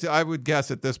 I would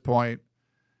guess at this point,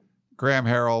 Graham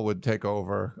Harrell would take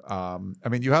over. I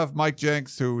mean, you have Mike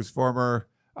Jinks, who's former.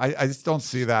 I just don't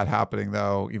see that happening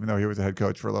though, even though he was a head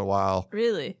coach for a little while.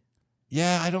 Really?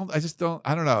 Yeah, I don't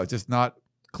know. It's just not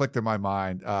clicked in my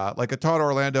mind. Like Todd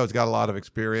Orlando's got a lot of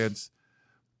experience,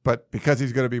 but because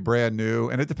he's going to be brand new,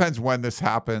 and it depends when this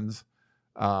happens.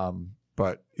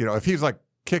 But if he's like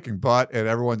kicking butt and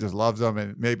everyone just loves him,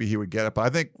 and maybe he would get it. But I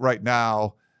think right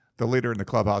now the leader in the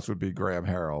clubhouse would be Graham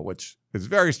Harrell, which is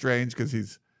very strange because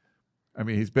he's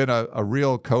been a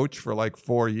real coach for like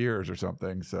 4 years or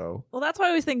something. So, well, that's why I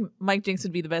always think Mike Jinks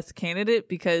would be the best candidate,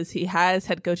 because he has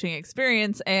head coaching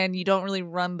experience, and you don't really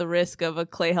run the risk of a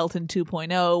Clay Helton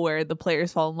 2.0 where the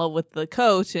players fall in love with the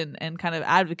coach and kind of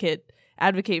advocate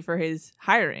for his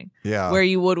hiring. Yeah, where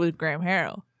you would with Graham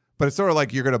Harrell. But it's sort of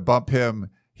like you're going to bump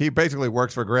him. He basically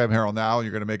works for Graham Harrell now, and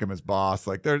you're going to make him his boss.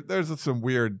 Like there's some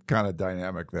weird kind of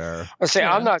dynamic there. Well, see,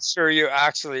 I'm not sure you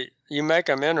make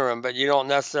him interim, but you don't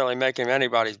necessarily make him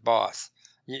anybody's boss.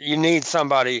 You need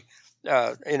somebody,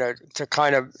 to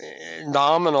kind of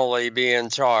nominally be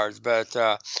in charge, but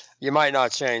you might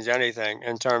not change anything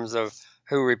in terms of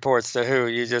who reports to who.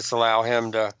 You just allow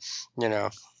him to,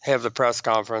 have the press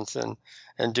conference and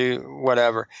do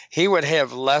whatever. He would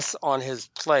have less on his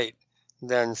plate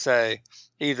than, say,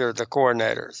 either the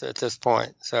coordinators at this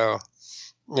point. So,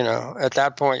 at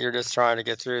that point, you're just trying to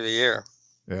get through the year.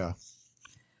 Yeah.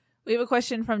 We have a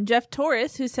question from Jeff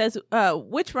Torres, who says,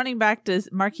 which running back does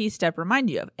Marquise Stepp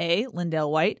remind you of? A,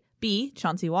 Lindell White, B,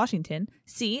 Chauncey Washington,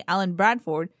 C, Alan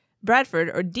Bradford,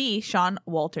 or D, Sean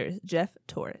Walters? Jeff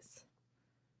Torres.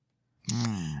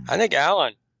 I think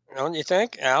Alan. Don't you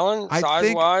think, Alan,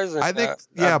 size-wise, and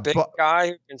a big guy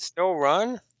who can still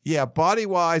run? Yeah,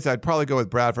 body-wise, I'd probably go with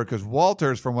Bradford, because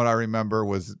Walters, from what I remember,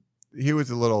 he was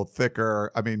a little thicker.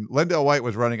 I mean, Lindell White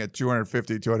was running at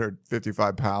 250,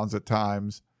 255 pounds at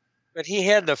times. But he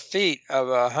had the feet of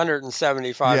a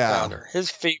 175-pounder. His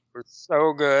feet were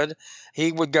so good.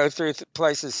 He would go through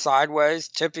places sideways,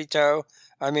 tippy-toe.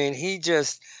 I mean, he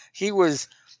was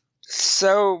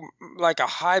so like a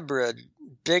hybrid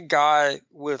big guy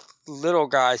with little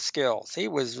guy skills. He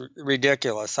was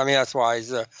ridiculous. I mean, that's why he's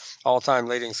the all-time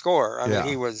leading scorer. I mean,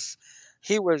 he was,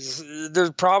 there's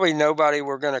probably nobody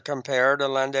we're going to compare to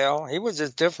Lindell. He was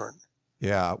just different.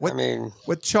 Yeah.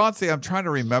 With Chauncey, I'm trying to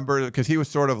remember, because he was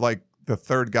sort of like the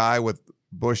third guy with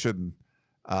Bush and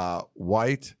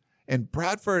White. And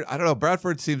Bradford, I don't know,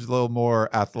 Bradford seems a little more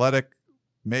athletic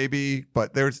maybe,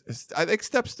 but I think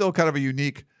Stepp's still kind of a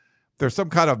unique, there's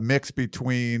some kind of mix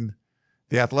between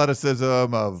the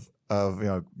athleticism of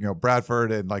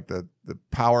Bradford and like the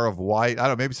power of White. I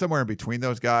don't know, maybe somewhere in between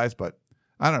those guys, but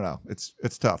I don't know.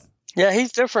 It's tough. Yeah,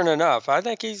 he's different enough. I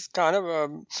think he's kind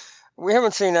of we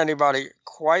haven't seen anybody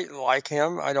quite like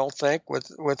him, I don't think,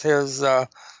 with his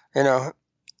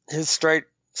his straight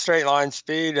line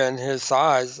speed and his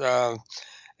size.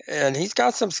 And he's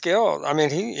got some skill. I mean,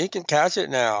 he can catch it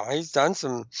now. He's done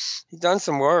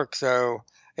some work. So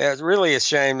yeah, it's really a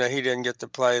shame that he didn't get to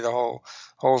play the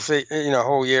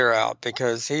whole year out,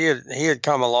 because he had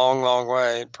come a long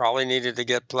way. Probably needed to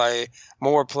get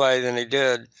more play than he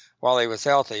did while he was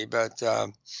healthy. But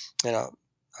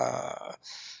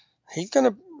he's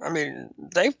gonna. I mean,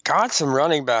 they've got some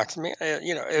running backs. I mean,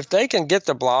 if they can get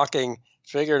the blocking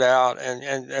figured out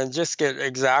and just get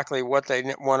exactly what they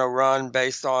want to run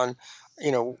based on,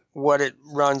 what it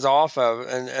runs off of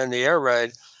and the air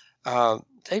raid.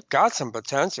 They've got some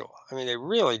potential. I mean, they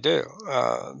really do.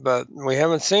 But we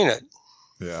haven't seen it.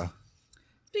 Yeah.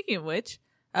 Speaking of which,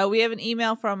 we have an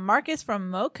email from Marcus from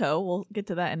Moco. We'll get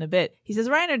to that in a bit. He says,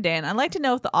 Ryan or Dan, I'd like to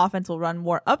know if the offense will run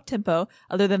more up-tempo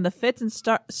other than the fits and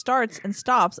starts and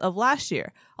stops of last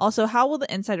year. Also, how will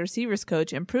the inside receivers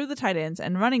coach improve the tight ends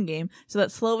and running game so that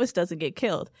Slovis doesn't get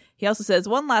killed? He also says,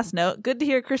 one last note, good to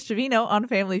hear Chris Trevino on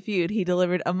Family Feud. He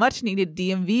delivered a much-needed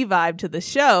DMV vibe to the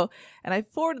show, and I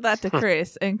forwarded that to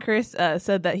Chris, and Chris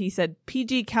said that he said,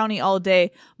 PG County all day,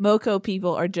 Moco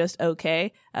people are just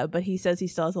okay, but he says he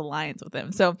still has alliance with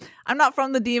him. So I'm not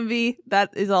from the DMV. That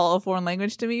is all a foreign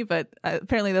language to me, but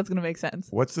apparently that's going to make sense.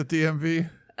 What's the DMV?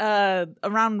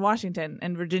 Around Washington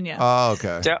and Virginia. Oh,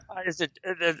 okay. Is it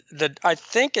I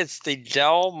think it's the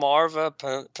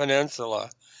Delmarva Peninsula,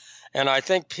 and I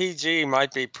think PG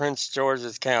might be Prince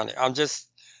George's County. I'm just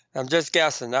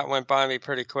guessing. That went by me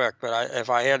pretty quick, but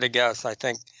if I had to guess, I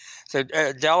think so.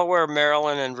 Delaware,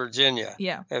 Maryland, and Virginia.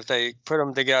 Yeah. If they put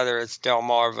them together, it's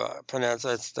Delmarva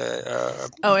Peninsula. It's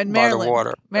the and by Maryland. the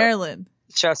water. Maryland.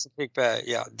 Chesapeake Bay,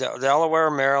 yeah,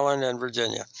 Delaware, Maryland, and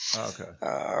Virginia. Okay.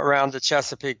 Around the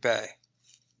Chesapeake Bay.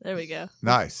 There we go.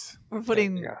 Nice. We're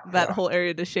putting that whole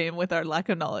area to shame with our lack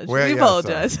of knowledge. Well, we yeah,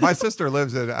 apologize. So my sister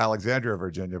lives in Alexandria,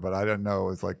 Virginia, but I didn't know it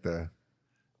was like the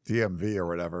DMV or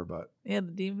whatever. But yeah,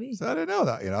 the DMV. So I didn't know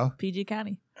that, PG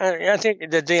County. I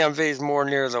think the DMV is more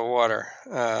near the water,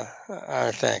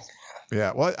 I think.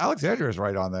 Yeah, well, Alexandria is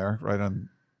right on there.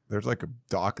 There's like a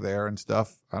dock there and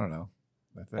stuff. I don't know.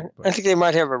 I think they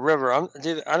might have a river. I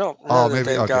don't know that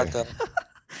they've got the.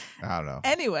 I don't know.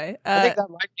 Anyway, I think that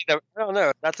might be I don't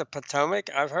know. That's a Potomac.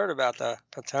 I've heard about the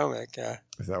Potomac.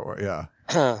 Is that what? Yeah.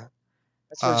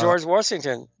 That's where George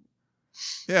Washington.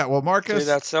 Yeah. Well, Marcus. See,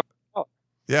 that's so. Oh.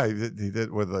 Yeah, he did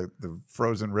with the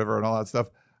frozen river and all that stuff.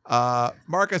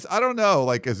 Marcus, I don't know.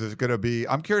 Like, is it going to be?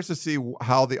 I'm curious to see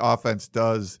how the offense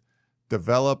does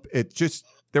develop.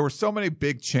 There were so many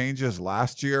big changes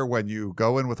last year when you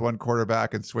go in with one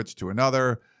quarterback and switch to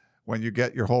another, when you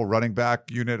get your whole running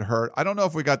back unit hurt. I don't know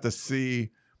if we got to see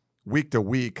week to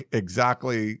week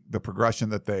exactly the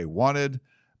progression that they wanted.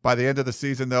 By the end of the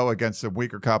season, though, against some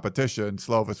weaker competition,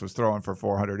 Slovis was throwing for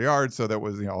 400 yards, so that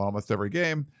was almost every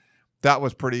game. That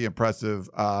was pretty impressive.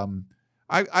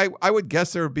 I would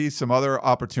guess there would be some other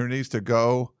opportunities to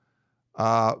go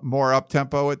more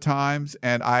up-tempo at times,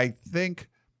 and I think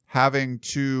having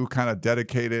two kind of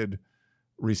dedicated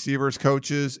receivers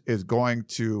coaches is going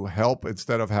to help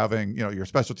instead of having, your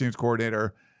special teams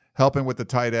coordinator helping with the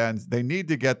tight ends. They need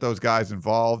to get those guys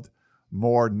involved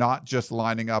more, not just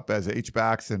lining up as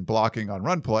H-backs and blocking on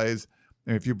run plays.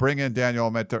 And if you bring in Daniel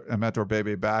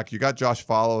Mentor-Bebe back, you got Josh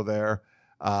Follow there.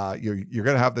 You're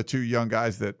going to have the two young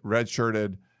guys that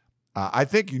redshirted. I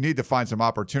think you need to find some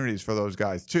opportunities for those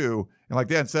guys too. And like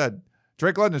Dan said,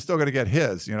 Drake London is still going to get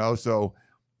his, so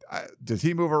does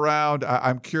he move around?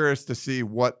 I'm curious to see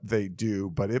what they do,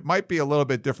 but it might be a little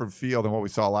bit different feel than what we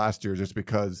saw last year, just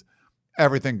because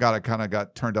everything got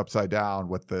turned upside down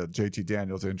with the JT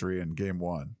Daniels injury in game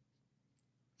 1.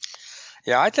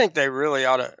 Yeah, I think they really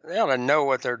ought to know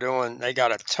what they're doing. They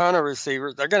got a ton of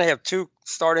receivers. They're going to have 2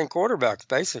 starting quarterbacks,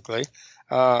 basically.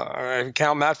 If you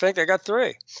count Matt Fink, they got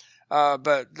 3.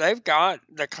 But they've got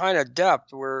the kind of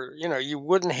depth where, you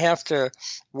wouldn't have to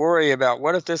worry about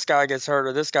what if this guy gets hurt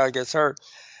or this guy gets hurt.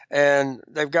 And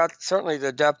they've got certainly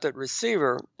the depth at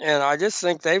receiver. And I just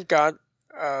think they've got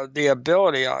the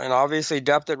ability and obviously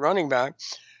depth at running back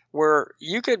where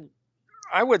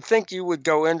I would think you would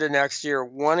go into next year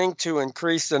wanting to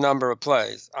increase the number of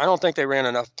plays. I don't think they ran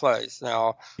enough plays.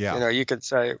 Now, you could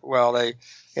say, well, I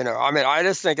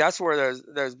just think that's where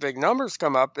those big numbers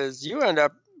come up is you end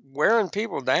up wearing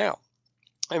people down.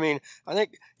 I mean, I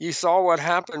think you saw what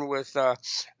happened with,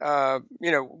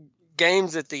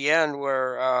 games at the end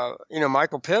where,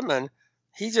 Michael Pittman,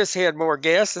 he just had more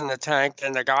gas in the tank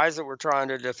than the guys that were trying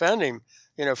to defend him,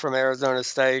 from Arizona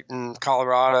State and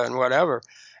Colorado and whatever.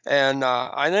 And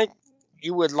I think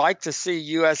you would like to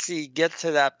see USC get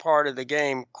to that part of the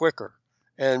game quicker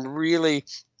and really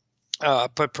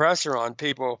put pressure on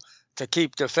people to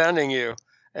keep defending you.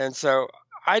 And so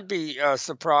I'd be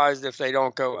surprised if they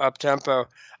don't go up tempo.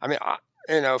 I mean,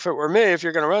 if it were me, if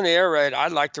you're going to run the air raid,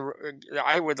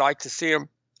 I would like to see them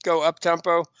go up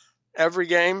tempo every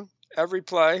game, every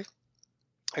play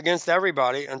against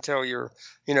everybody until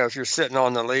if you're sitting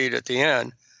on the lead at the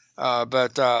end.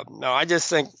 But no, I just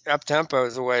think up tempo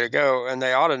is the way to go, and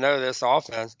they ought to know this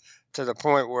offense to the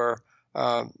point where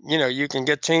you can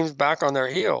get teams back on their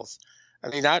heels. I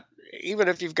mean, that even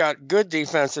if you've got good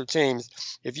defensive teams,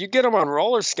 if you get them on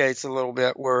roller skates a little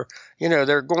bit where,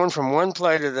 they're going from one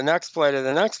play to the next play to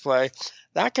the next play,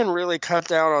 that can really cut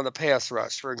down on the pass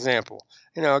rush, for example.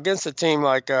 Against a team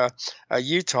like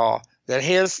Utah that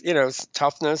has,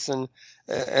 toughness and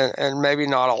maybe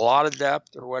not a lot of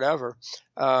depth or whatever,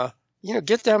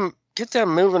 get them get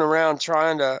them moving around,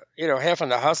 trying to, having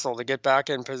to hustle to get back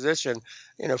in position,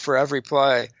 for every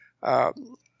play.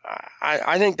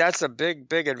 I think that's a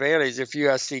big advantage if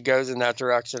USC goes in that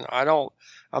direction.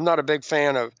 I'm not a big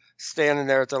fan of standing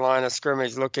there at the line of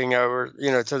scrimmage looking over,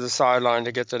 to the sideline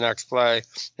to get the next play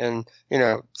and,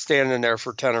 standing there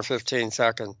for 10 or 15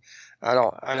 seconds. I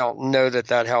don't know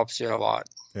that helps you a lot.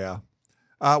 Yeah.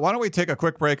 Why don't we take a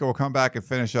quick break and we'll come back and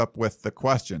finish up with the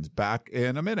questions. Back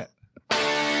in a minute.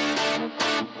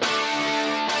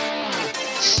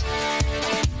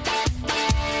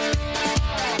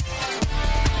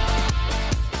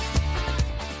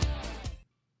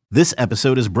 This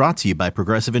episode is brought to you by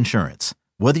Progressive Insurance.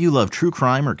 Whether you love true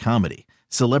crime or comedy,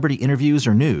 celebrity interviews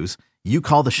or news, you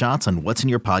call the shots on what's in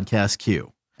your podcast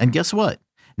queue. And guess what?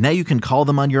 Now you can call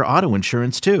them on your auto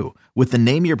insurance too with the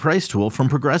Name Your Price tool from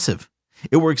Progressive.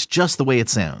 It works just the way it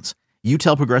sounds. You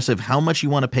tell Progressive how much you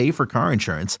want to pay for car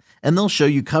insurance, and they'll show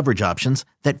you coverage options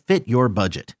that fit your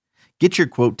budget. Get your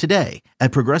quote today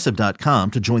at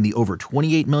Progressive.com to join the over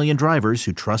 28 million drivers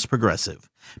who trust Progressive.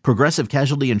 Progressive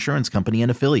Casualty Insurance Company and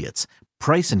Affiliates.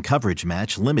 Price and coverage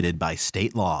match limited by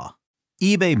state law.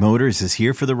 eBay Motors is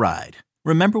here for the ride.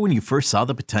 Remember when you first saw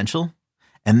the potential?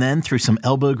 And then through some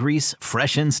elbow grease,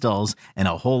 fresh installs, and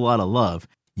a whole lot of love,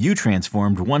 you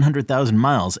transformed 100,000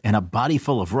 miles and a body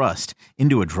full of rust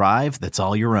into a drive that's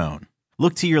all your own.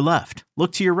 Look to your left.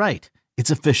 Look to your right. It's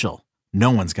official.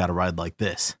 No one's got a ride like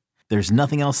this. There's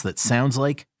nothing else that sounds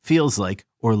like, feels like,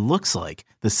 or looks like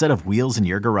the set of wheels in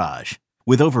your garage.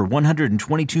 With over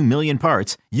 122 million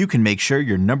parts, you can make sure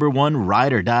your number one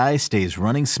ride or die stays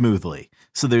running smoothly.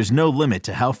 So there's no limit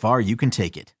to how far you can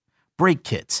take it. Brake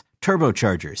kits,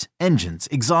 turbochargers, engines,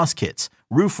 exhaust kits,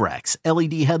 roof racks,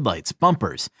 LED headlights,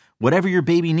 bumpers, whatever your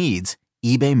baby needs,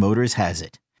 eBay Motors has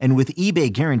it. And with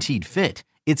eBay Guaranteed Fit,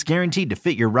 it's guaranteed to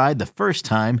fit your ride the first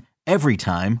time, every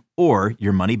time, or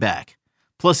your money back.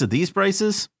 Plus, at these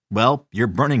prices, well, you're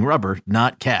burning rubber,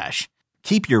 not cash.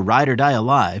 Keep your ride or die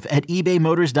alive at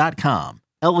ebaymotors.com.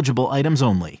 Eligible items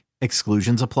only.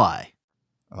 Exclusions apply.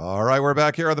 All right, we're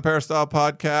back here on the Peristyle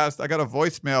Podcast. I got a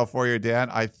voicemail for you, Dan.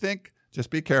 I think, just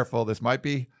be careful, this might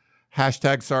be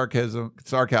hashtag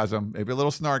sarcasm, maybe a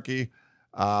little snarky,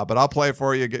 but I'll play it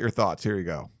for you, get your thoughts. Here you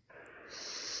go.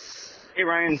 Hey,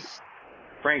 Ryan.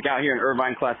 Frank out here in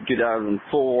Irvine, class of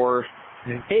 2004.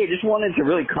 Hey, just wanted to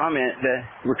really comment that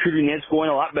recruiting is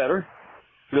going a lot better.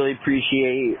 Really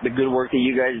appreciate the good work that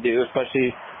you guys do,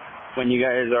 especially when you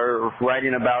guys are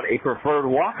writing about a preferred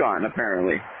walk-on,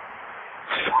 apparently.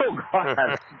 So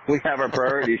glad we have our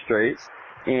priorities straight,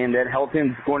 and that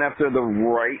Helton's going after the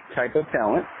right type of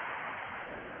talent.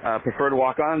 Preferred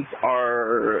walk-ons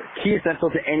are key essential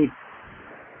to any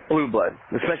blue blood,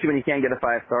 especially when you can't get a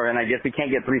 5-star, and I guess we can't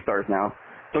get 3 stars now.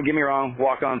 Don't get me wrong,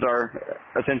 walk-ons are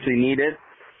essentially needed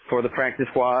for the practice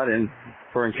squad and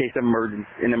for in case of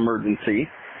an emergency.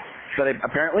 But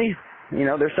apparently,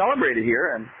 they're celebrated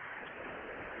here. And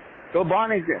go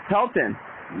Bonnie, Helton.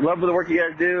 Love the work you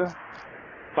guys do.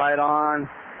 Fight on.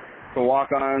 For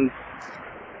walk-ons.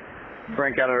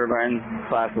 Frank out of Irvine,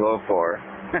 class of 04.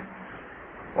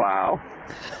 Wow.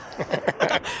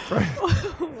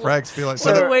 Frank's feeling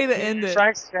What a way to end it.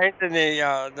 Frank's changing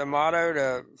the motto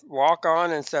to walk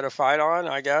on instead of fight on,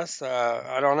 I guess.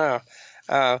 I don't know.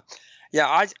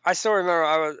 I still remember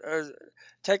I was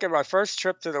taking my first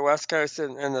trip to the West Coast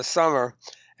in the summer,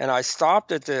 and I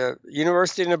stopped at the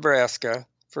University of Nebraska.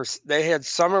 They had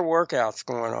summer workouts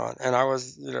going on, and I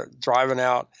was driving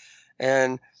out,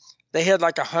 and they had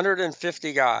like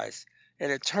 150 guys.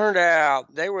 And it turned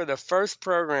out they were the first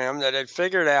program that had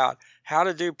figured out how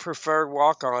to do preferred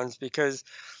walk-ons because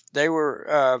they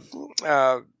were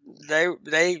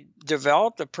they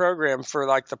developed a program for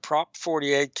like the Prop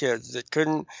 48 kids that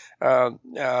couldn't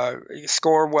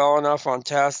score well enough on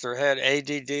tests or had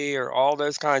ADD or all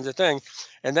those kinds of things.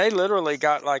 And they literally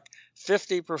got like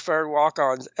 50 preferred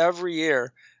walk-ons every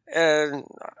year. And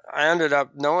I ended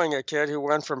up knowing a kid who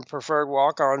went from preferred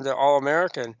walk-on to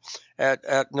All-American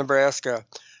at Nebraska.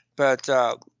 But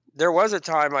there was a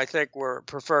time, I think, where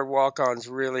preferred walk-ons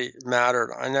really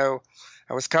mattered. I know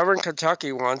I was covering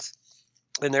Kentucky once,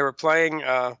 and they were playing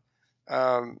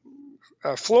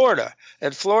Florida.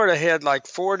 And Florida had like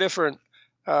 4 different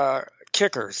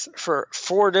kickers for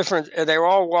 4 different, and they were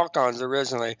all walk-ons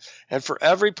originally. And for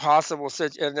every possible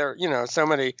and there, so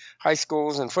many high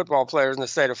schools and football players in the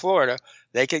state of Florida,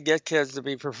 they could get kids to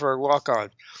be preferred walk-on.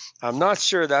 I'm not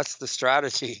sure that's the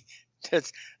strategy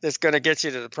that's going to get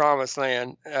you to the promised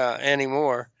land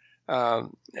anymore at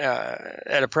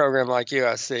a program like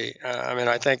USC.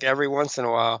 I think every once in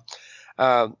a while,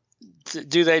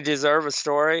 do they deserve a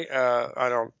story?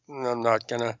 I'm not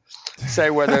going to say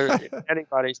whether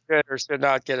anybody should or should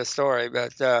not get a story,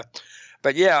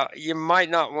 but yeah, you might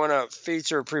not want to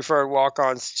feature preferred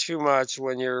walk-ons too much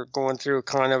when you're going through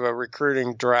kind of a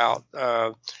recruiting drought.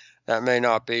 That may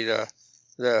not be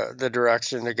the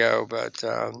direction to go, but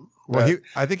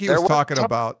I think he was talking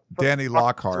about Danny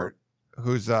Lockhart,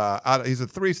 who's he's a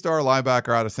 3-star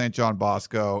linebacker out of St. John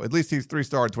Bosco. At least he's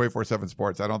 3-star in 24/7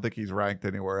 Sports. I don't think he's ranked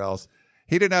anywhere else.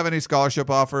 He didn't have any scholarship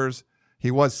offers.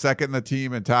 He was second in the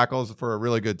team in tackles for a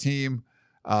really good team.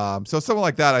 So someone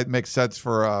like that makes sense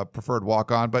for a preferred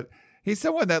walk-on. But he's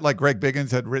someone that, like Greg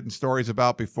Biggins had written stories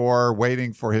about before,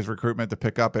 waiting for his recruitment to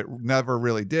pick up. It never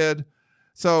really did.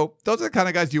 So those are the kind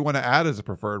of guys you want to add as a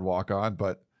preferred walk-on.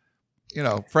 But,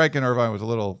 Frank and Irvine was a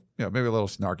little, maybe a little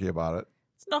snarky about it.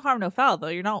 It's no harm, no foul,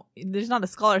 though. There's not a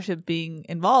scholarship being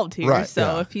involved here. Right,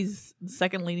 so if he's the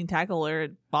second leading tackler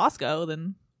at Bosco,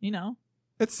 then,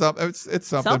 It's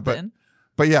something.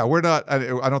 But yeah, we're not,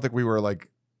 I don't think we were like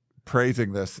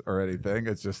praising this or anything.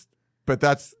 It's just, but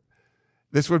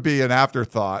this would be an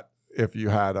afterthought if you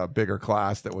had a bigger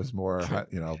class that was more,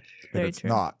 and it's true.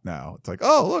 Not now. It's like,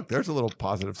 oh, look, there's a little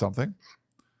positive something.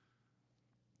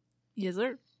 Yes,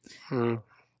 sir.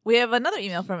 We have another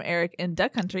email from Eric in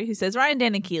Duck Country who says, Ryan,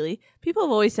 Dan, and Keely, people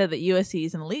have always said that USC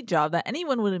is an elite job that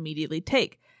anyone would immediately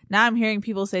take. Now I'm hearing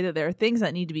people say that there are things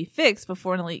that need to be fixed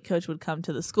before an elite coach would come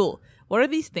to the school. What are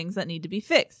these things that need to be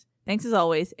fixed? Thanks as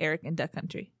always, Eric in Duck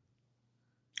Country.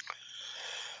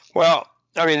 Well,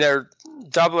 they're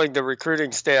doubling the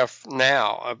recruiting staff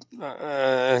now,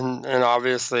 and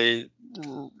obviously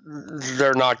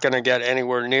they're not going to get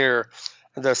anywhere near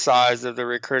the size of the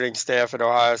recruiting staff at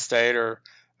Ohio State or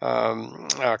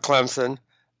Clemson,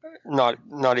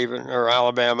 not even, or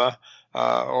Alabama,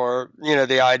 or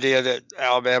the idea that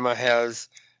Alabama has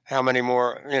how many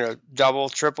more, double,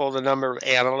 triple the number of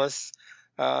analysts,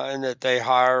 and that they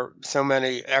hire so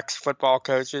many ex-football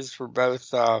coaches for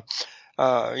both.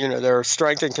 Their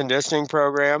strength and conditioning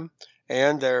program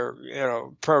and their,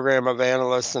 program of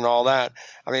analysts and all that.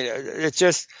 It's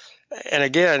just, and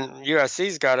again,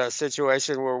 USC's got a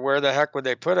situation where the heck would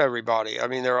they put everybody?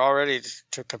 They're already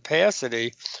to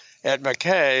capacity at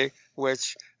McKay,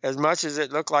 which, as much as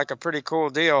it looked like a pretty cool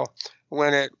deal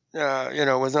when it,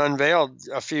 was unveiled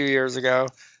a few years ago,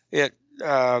 it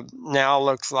now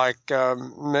looks like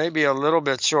maybe a little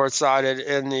bit short-sighted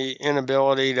in the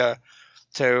inability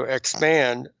to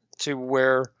expand to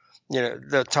where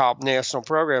the top national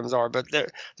programs are. But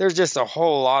there's just a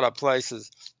whole lot of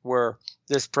places where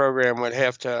this program would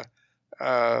have to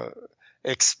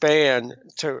expand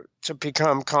to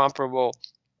become comparable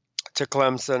to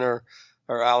Clemson or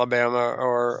Alabama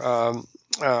or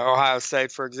Ohio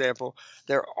State, for example.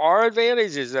 There are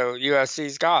advantages, though,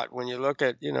 USC's got when you look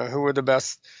at who are the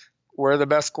best. Where the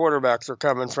best quarterbacks are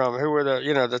coming from, who were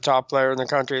the top player in the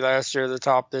country last year, the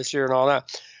top this year, and all that.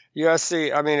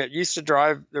 USC, it used to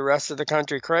drive the rest of the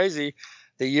country crazy.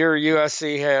 The year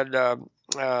USC had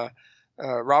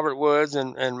Robert Woods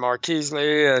and Marquise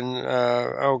Lee and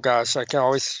I can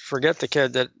always forget the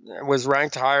kid that was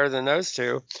ranked higher than those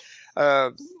two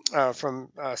from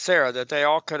Sarah, that they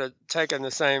all could have taken the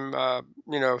same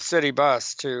city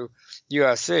bus to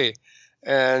USC.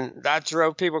 And that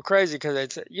drove people crazy because they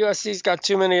said USC's got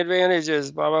too many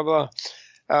advantages, blah, blah,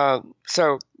 blah.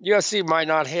 So USC might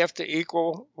not have to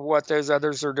equal what those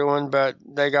others are doing, but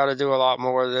they got to do a lot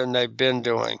more than they've been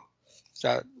doing.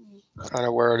 That's kind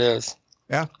of where it is.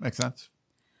 Yeah, makes sense.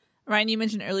 Ryan, you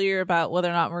mentioned earlier about whether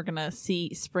or not we're going to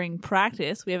see spring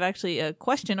practice. We have actually a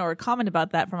question or a comment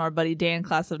about that from our buddy Dan,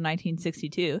 class of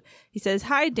 1962. He says,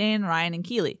 Hi, Dan, Ryan, and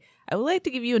Keely. I would like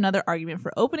to give you another argument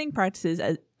for opening practices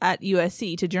at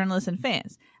USC to journalists and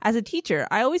fans. As a teacher,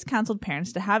 I always counseled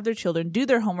parents to have their children do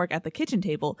their homework at the kitchen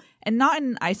table and not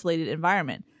in an isolated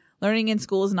environment. Learning in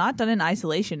school is not done in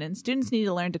isolation, and students need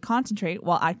to learn to concentrate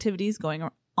while activities going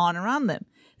on around them.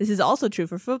 This is also true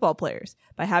for football players.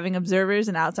 By having observers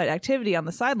and outside activity on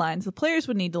the sidelines, the players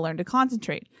would need to learn to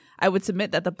concentrate. I would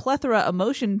submit that the plethora of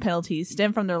motion penalties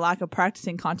stem from their lack of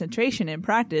practicing concentration in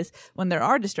practice when there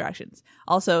are distractions.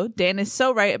 Also, Dan is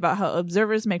so right about how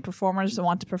observers make performers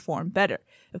want to perform better.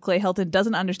 If Clay Helton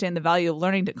doesn't understand the value of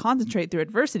learning to concentrate through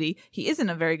adversity, he isn't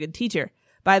a very good teacher.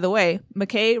 By the way,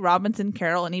 McKay, Robinson,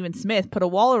 Carroll, and even Smith put a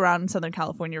wall around Southern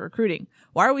California recruiting.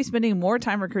 Why are we spending more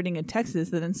time recruiting in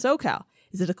Texas than in SoCal?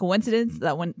 Is it a coincidence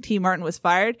that when T. Martin was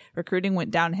fired, recruiting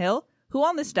went downhill? Who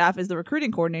on this staff is the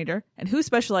recruiting coordinator, and who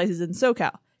specializes in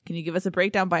SoCal? Can you give us a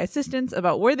breakdown by assistants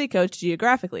about where they coach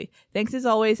geographically? Thanks as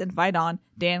always, and fight on.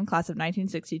 Dan, class of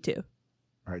 1962.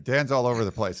 All right, Dan's all over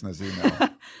the place in his email.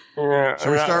 Yeah,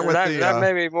 Shall we start with that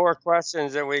may be more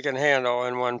questions that we can handle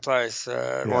in one place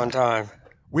at one time.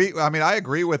 I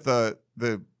agree with the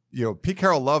Pete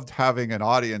Carroll loved having an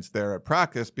audience there at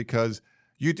practice because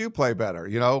you do play better.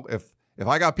 If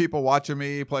I got people watching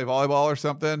me play volleyball or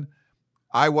something,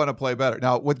 I want to play better.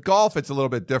 Now with golf, it's a little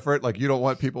bit different. Like you don't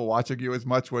want people watching you as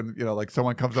much when, like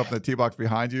someone comes up in the tee box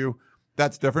behind you.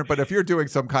 That's different. But if you're doing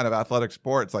some kind of athletic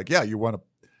sport, it's like, you want to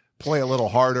play a little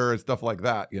harder and stuff like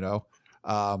that,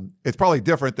 It's probably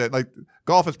different than like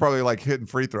golf is probably like hitting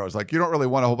free throws. Like you don't really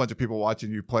want a whole bunch of people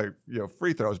watching you play,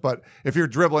 free throws. But if you're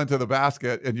dribbling to the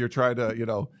basket and you're trying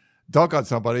to, dunk on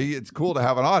somebody, it's cool to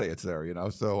have an audience there,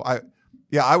 So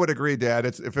I would agree, Dad.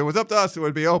 If it was up to us, it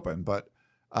would be open. But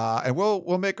and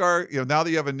we'll make our, now that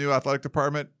you have a new athletic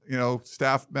department,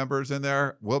 staff members in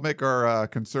there, we'll make our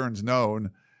concerns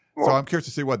known. So I'm curious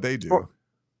to see what they do.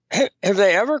 Have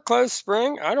they ever closed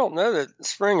spring? I don't know that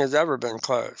spring has ever been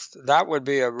closed. That would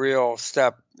be a real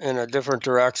step in a different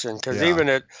direction because even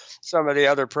at some of the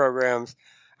other programs,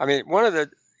 one of the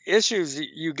issues,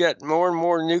 you get more and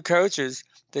more new coaches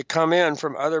that come in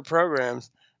from other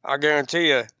programs. I guarantee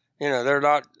you, they're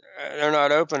not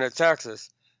open at Texas.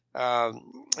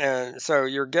 And so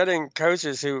you're getting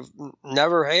coaches who've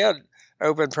never had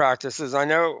open practices. I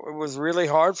know it was really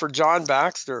hard for John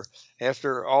Baxter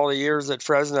after all the years at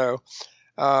Fresno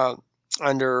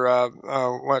under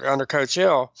Coach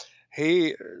Hill.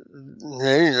 They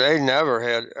never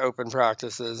had open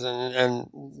practices, and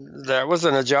that was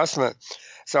an adjustment.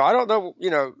 So I don't know.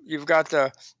 You've got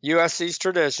the USC's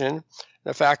tradition,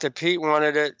 the fact that Pete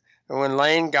wanted it. And when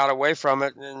Lane got away from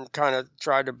it and kind of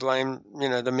tried to blame,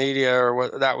 the media or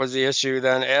what, that was the issue,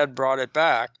 then Ed brought it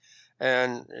back,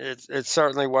 and it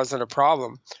certainly wasn't a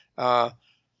problem. But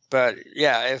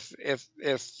yeah, if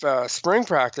spring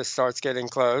practice starts getting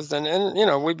closed,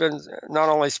 and we've been not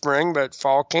only spring but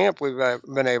fall camp we've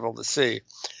been able to see.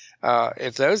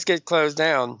 If those get closed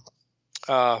down,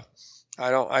 it'd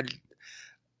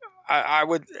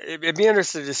be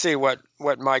interesting to see what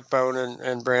Mike Bone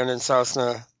and Brandon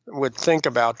Sosna would think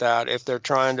about that if they're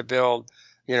trying to build,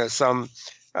 some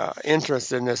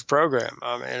interest in this program.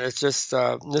 It's just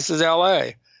this is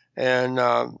LA, and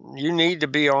you need to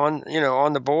be on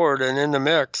the board and in the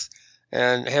mix,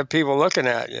 and have people looking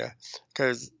at you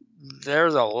because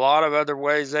there's a lot of other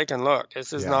ways they can look.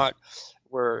 This is not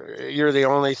where you're the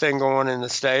only thing going in the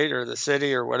state or the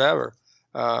city or whatever.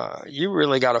 You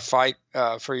really got to fight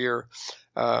for your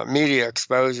media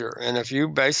exposure, and if you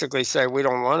basically say we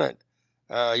don't want it,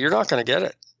 you're not going to get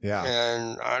it. Yeah.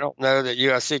 And I don't know that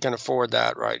USC can afford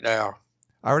that right now.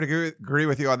 I would agree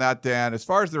with you on that, Dan. As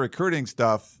far as the recruiting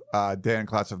stuff, Dan,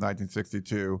 class of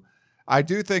 1962, I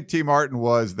do think T. Martin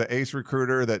was the ace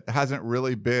recruiter that hasn't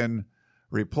really been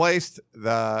replaced.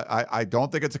 I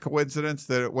don't think it's a coincidence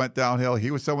that it went downhill.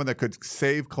 He was someone that could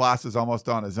save classes almost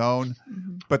on his own.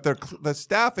 Mm-hmm. But the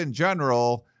staff in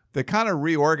general, they kind of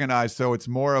reorganized so it's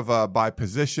more of a by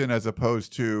position as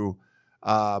opposed to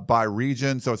by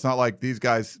region. So it's not like these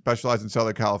guys specialize in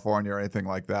Southern California or anything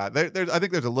like that. I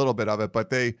think there's a little bit of it, but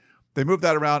they moved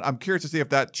that around. I'm curious to see if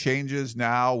that changes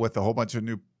now with a whole bunch of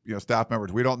new staff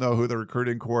members. We don't know who the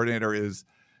recruiting coordinator is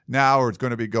now or it's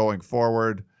going to be going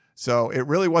forward. So it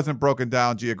really wasn't broken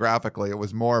down geographically. It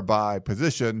was more by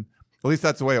position. At least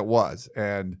that's the way it was.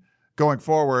 And going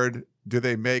forward, do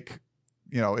they make,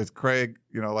 is Craig,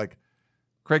 like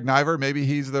Craig Niver, maybe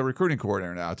he's the recruiting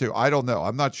coordinator now too. I don't know.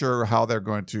 I'm not sure how they're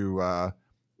going to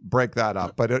break that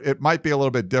up, but it might be a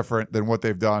little bit different than what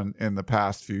they've done in the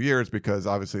past few years because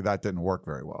obviously that didn't work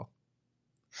very well.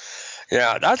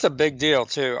 Yeah, that's a big deal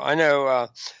too. I know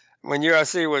when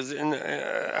USC was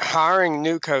hiring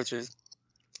new coaches,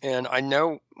 and I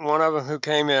know one of them who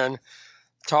came in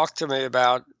talked to me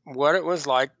about what it was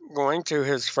like going to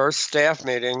his first staff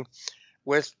meeting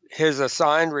with his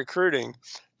assigned recruiting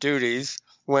duties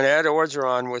when Ed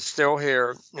Orgeron was still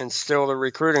here and still the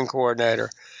recruiting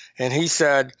coordinator. And he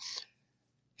said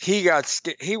he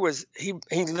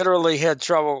literally had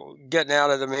trouble getting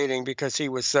out of the meeting because he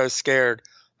was so scared.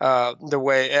 The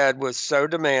way Ed was so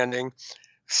demanding,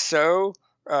 so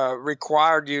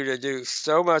required you to do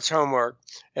so much homework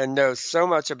and know so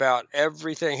much about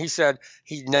everything. He said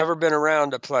he'd never been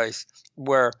around a place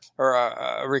or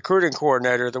a recruiting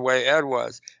coordinator the way Ed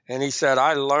was. And he said,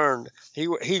 I learned.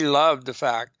 He loved the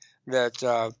fact that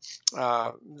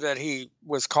that he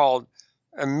was called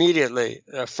immediately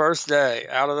the first day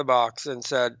out of the box and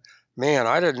said, man,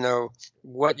 I didn't know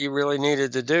what you really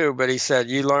needed to do. But he said,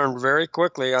 you learned very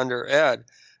quickly under Ed.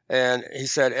 And he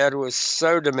said Ed was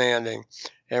so demanding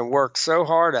and worked so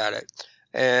hard at it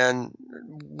and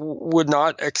would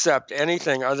not accept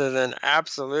anything other than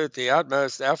the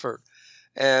utmost effort.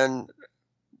 And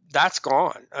that's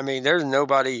gone. I mean, there's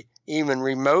nobody even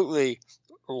remotely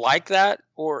like that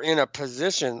or in a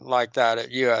position like that at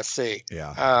USC.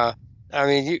 Yeah. I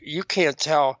mean, you can't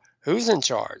tell who's in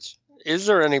charge. Is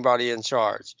there anybody in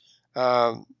charge?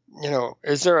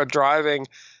 Is there a driving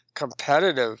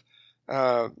competitive,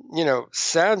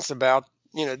 sense about,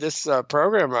 this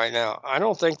program right now? I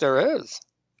don't think there is.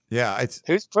 Yeah.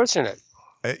 Who's pushing it?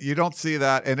 You don't see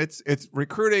that. And it's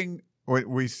recruiting.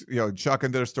 We Chuck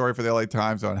did a story for the LA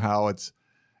Times on how it's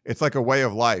like a way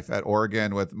of life at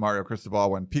Oregon with Mario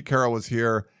Cristobal. When Pete Carroll was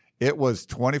here, it was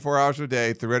 24 hours a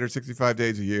day, 365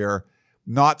 days a year.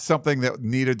 Not something that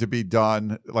needed to be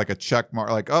done like a check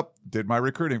mark, like, did my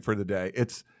recruiting for the day.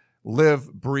 It's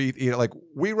live, breathe, eat. Like,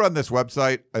 we run this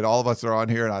website and all of us are on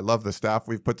here, and I love the staff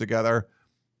we've put together.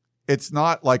 It's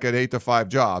not like an 8 to 5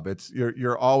 job. It's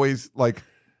you're always like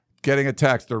getting a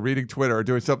text or reading Twitter or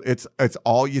doing something.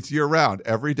 It's year round,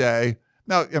 every day.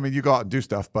 Now, I mean, you go out and do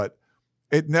stuff, but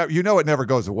it never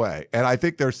goes away. And I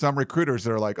think there's some recruiters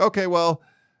that are like, okay, well,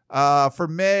 for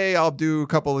May, I'll do a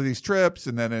couple of these trips,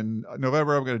 and then in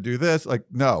November, I'm going to do this. Like,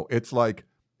 no, it's like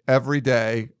every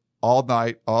day, all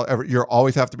night, you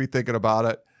always have to be thinking about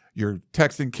it. You're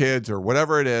texting kids or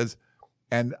whatever it is.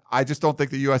 And I just don't think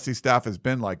the USC staff has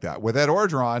been like that. With Ed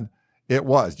Orgeron, it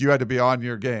was. You had to be on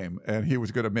your game, and he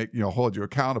was going to hold you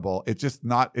accountable. It's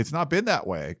not been that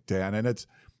way, Dan. And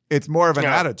it's more of an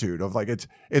attitude of like,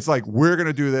 it's like, we're going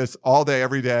to do this all day,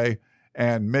 every day,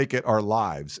 and make it our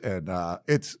lives. And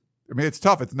it's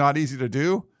tough. It's not easy to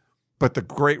do, but the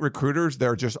great recruiters,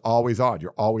 they're just always on.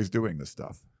 You're always doing this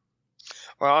stuff.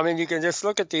 Well, I mean, you can just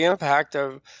look at the impact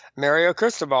of Mario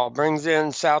Cristobal brings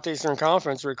in Southeastern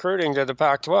Conference recruiting to the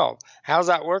Pac-12. How's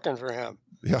that working for him?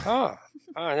 Yeah.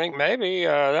 I think maybe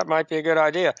that might be a good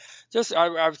idea.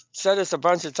 I've said this a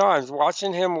bunch of times,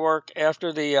 watching him work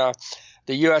after the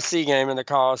USC game in the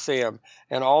Coliseum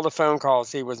and all the phone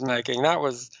calls he was making,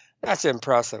 that's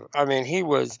impressive. I mean, he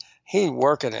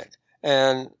working it.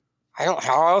 And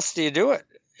how else do you do it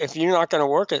if you're not going to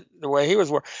work it the way he was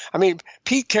working? I mean,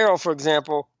 Pete Carroll, for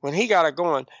example, when he got it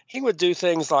going, he would do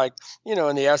things like, in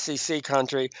the SEC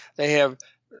country, they have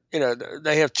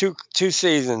two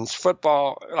seasons,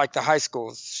 football, like the high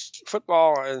schools,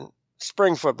 football and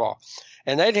spring football.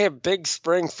 And they'd have big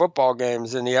spring football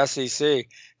games in the SEC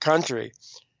country.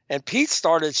 And Pete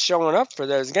started showing up for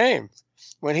those games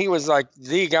when he was like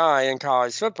the guy in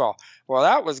college football. Well,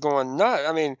 that was going nuts.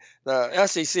 I mean, the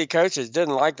SEC coaches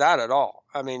didn't like that at all.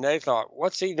 I mean, they thought,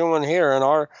 what's he doing here in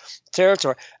our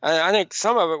territory? And I think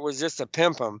some of it was just to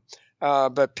pimp him.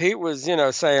 But Pete was,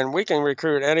 saying we can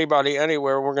recruit anybody,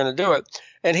 anywhere, we're going to do it.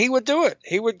 And he would do it.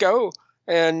 He would go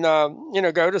and,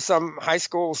 go to some high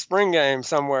school spring game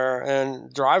somewhere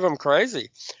and drive them crazy.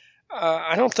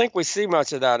 I don't think we see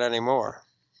much of that anymore.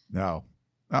 No,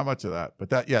 not much of that.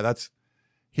 But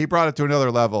he brought it to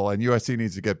another level, and USC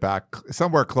needs to get back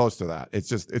somewhere close to that.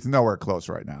 It's nowhere close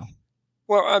right now.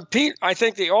 Well, Pete, I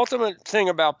think the ultimate thing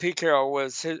about Pete Carroll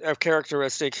was a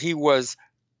characteristic. He was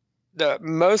the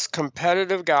most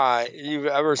competitive guy you've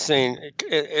ever seen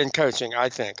in coaching, I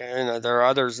think. There are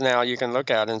others now you can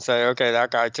look at and say, okay,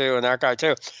 that guy too and that guy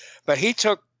too. But he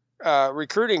took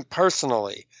recruiting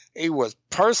personally. It was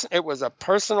a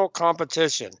personal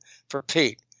competition for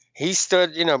Pete. He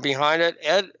stood, behind it.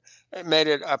 Ed made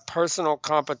it a personal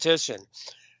competition.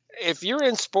 If you're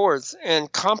in sports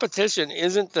and competition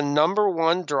isn't the number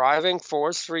one driving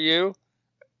force for you,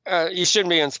 you shouldn't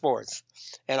be in sports.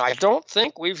 And I don't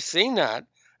think we've seen that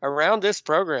around this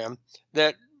program,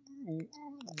 that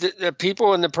the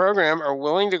people in the program are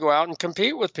willing to go out and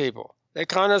compete with people. They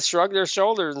kind of shrug their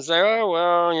shoulders and say, oh,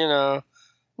 well,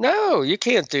 no, you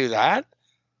can't do that.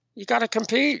 You got to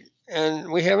compete.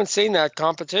 And we haven't seen that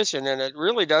competition, and it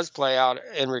really does play out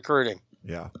in recruiting.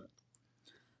 Yeah.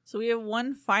 So we have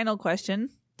one final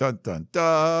question. Dun, dun,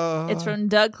 dun. It's from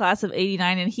Doug, class of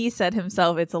 89, and he said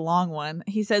himself it's a long one.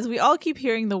 He says, we all keep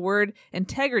hearing the word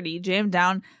integrity jammed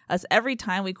down us every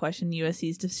time we question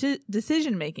USC's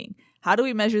decision-making. How do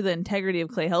we measure the integrity of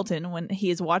Clay Helton when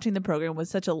he is watching the program with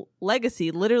such a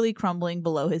legacy literally crumbling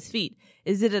below his feet?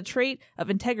 Is it a trait of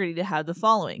integrity to have the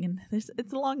following? And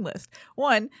it's a long list.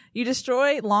 1, you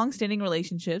destroy long-standing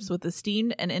relationships with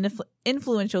esteemed and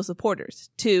influential supporters.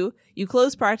 2, you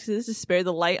close practices to spare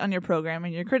the light on your program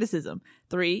and your criticism.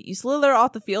 3, you slither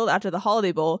off the field after the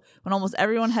Holiday Bowl when almost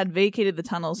everyone had vacated the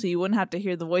tunnel so you wouldn't have to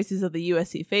hear the voices of the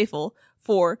USC faithful.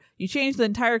 4, you change the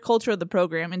entire culture of the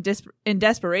program in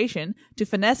desperation to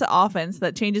finesse an offense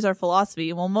that changes our philosophy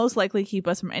and will most likely keep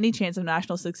us from any chance of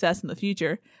national success in the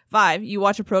future. 5, you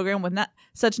watch a program with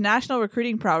such national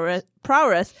recruiting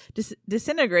prowess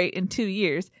disintegrate in 2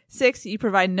 years. 6, you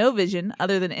provide no vision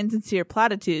other than insincere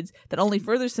platitudes that only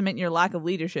further cement your lack of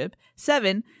leadership.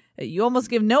 7, you almost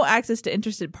give no access to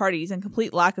interested parties and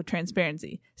complete lack of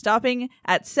transparency. Stopping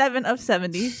at 7 of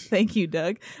 70. Thank you,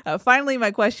 Doug. Finally,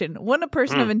 my question. Wouldn't a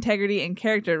person of integrity and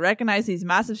character recognize these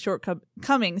massive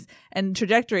shortcomings and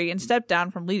trajectory and step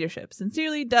down from leadership?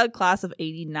 Sincerely, Doug, class of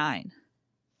 89.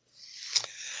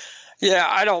 Yeah,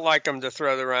 I don't like them to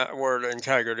throw the word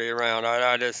integrity around.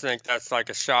 I just think that's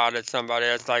like a shot at somebody.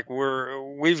 It's like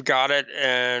we've got it,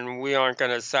 and we aren't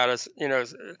going to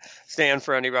stand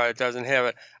for anybody that doesn't have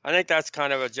it. I think that's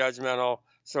kind of a judgmental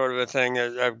sort of a thing.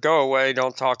 Go away,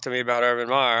 don't talk to me about Urban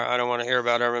Meyer. I don't want to hear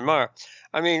about Urban Meyer.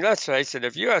 I mean, let's face it.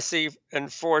 If USC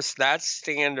enforced that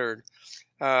standard,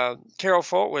 Carol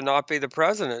Folt would not be the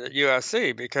president at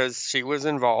USC because she was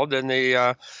involved in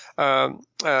the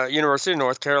University of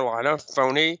North Carolina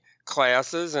phony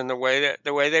classes and the way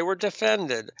they were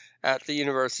defended at the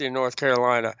University of North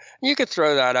Carolina. You could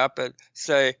throw that up and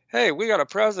say, hey, we got a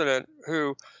president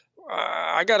who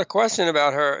I got a question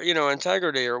about her,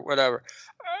 integrity or whatever.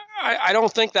 I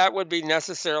don't think that would be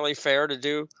necessarily fair to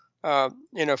do,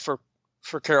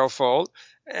 for Carol Folt.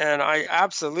 And I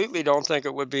absolutely don't think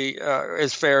it would be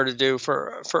as fair to do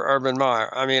for Urban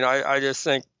Meyer. I mean, I just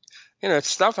think,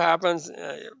 stuff happens.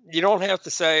 You don't have to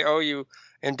say, oh, you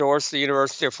endorse the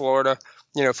University of Florida,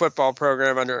 football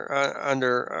program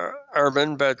under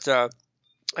Urban. But I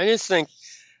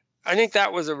think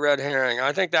that was a red herring.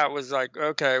 I think that was like,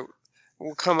 okay,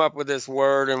 we'll come up with this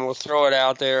word and we'll throw it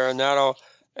out there, and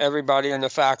everybody in the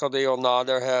faculty will nod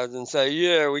their heads and say,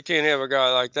 yeah, we can't have a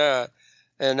guy like that.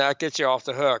 And that gets you off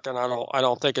the hook, and I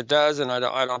don't think it does, and I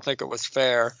don't think it was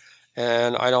fair,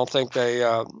 and I don't think I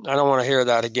don't want to hear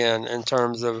that again in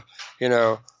terms of,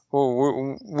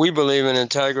 we believe in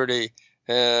integrity,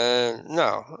 and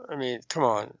no, I mean, come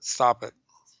on, stop it.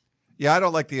 Yeah, I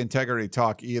don't like the integrity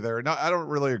talk either. No, I don't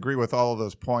really agree with all of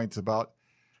those points about,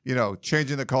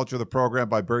 changing the culture of the program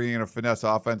by bringing in a finesse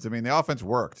offense. I mean, the offense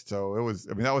worked, so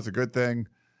that was a good thing.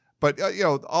 But a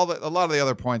lot of the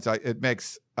other points, it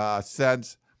makes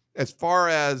sense. As far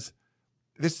as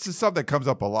this is something that comes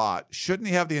up a lot. Shouldn't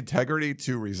he have the integrity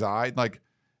to resign? Like,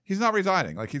 he's not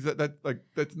resigning. Like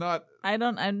that's not. I've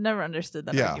never understood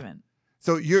that argument.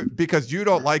 So because you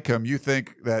don't like him, you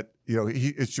think that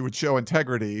it would show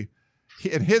integrity.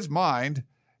 In his mind,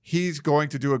 he's going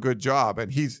to do a good job,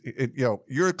 and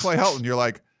you're Clay Helton. You're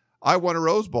like, I won a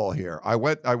Rose Bowl here. I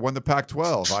won the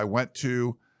Pac-12. I went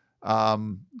to. A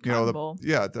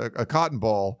Cotton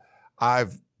Bowl.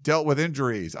 I've dealt with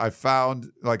injuries. I've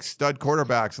found like stud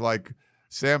quarterbacks like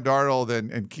Sam Darnold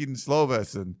and Keaton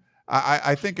Slovis. And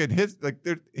I think in his,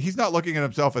 he's not looking at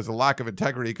himself as a lack of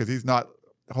integrity because he's not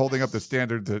holding up the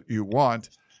standards that you want.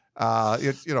 So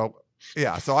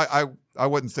I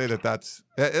wouldn't say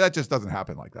that just doesn't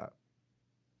happen like that.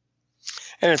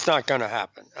 And it's not going to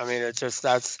happen. I mean, it's just,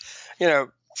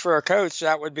 for a coach,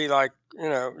 that would be like,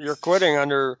 you're quitting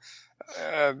under,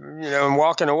 and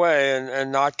walking away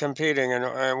and not competing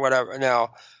and whatever.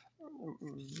 Now,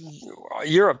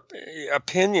 your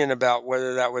opinion about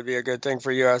whether that would be a good thing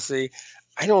for USC,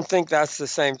 I don't think that's the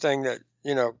same thing that,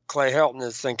 Clay Helton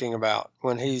is thinking about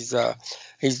when he's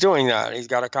doing that. He's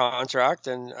got a contract,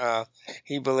 and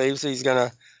he believes he's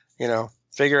going to,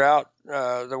 figure out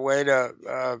the way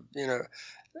to,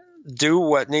 do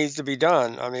what needs to be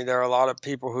done. I mean, there are a lot of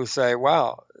people who say,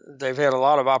 wow, they've had a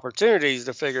lot of opportunities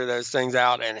to figure those things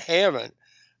out and haven't.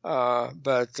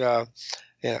 That's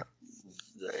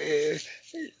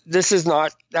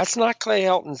not Clay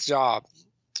Helton's job,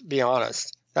 to be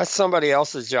honest. That's somebody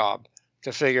else's job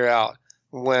to figure out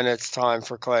when it's time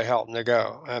for Clay Helton to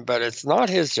go. But it's not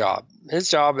his job. His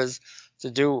job is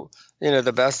to do,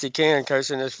 the best he can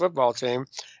coaching his football team.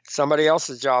 It's somebody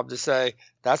else's job to say,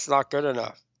 that's not good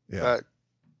enough. Yeah. But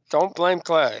don't blame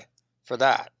Clay for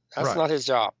that. That's right. Not his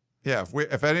job. Yeah,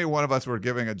 if any one of us were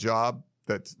giving a job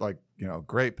that's like,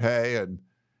 great pay, and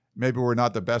maybe we're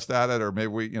not the best at it, or maybe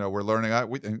we're learning.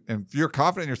 And if you're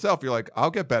confident in yourself, you're like,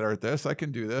 I'll get better at this. I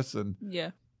can do this. And yeah,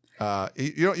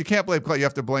 you can't blame Clay. You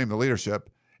have to blame the leadership.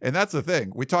 And that's the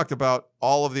thing. We talked about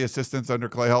all of the assistants under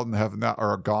Clay Helton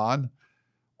are gone.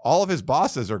 All of his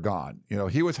bosses are gone.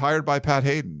 He was hired by Pat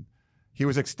Hayden. He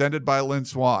was extended by Lynn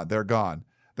Swann. They're gone.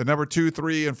 The number 2,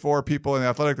 3, and 4 people in the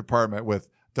athletic department with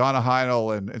Donna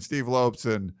Heinel and Steve Lopes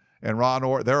and Ron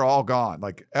Orr, they're all gone.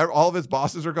 Like all of his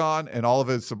bosses are gone, and all of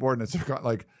his subordinates are gone.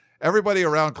 Like everybody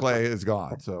around Clay is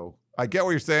gone. So I get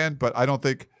what you're saying, but I don't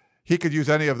think he could use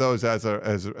any of those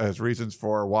as reasons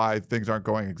for why things aren't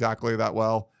going exactly that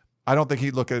well. I don't think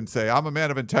he'd look at it and say, I'm a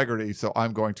man of integrity, so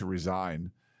I'm going to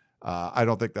resign. I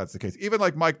don't think that's the case. Even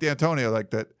like Mike D'Antonio, like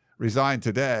that resigned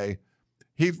today,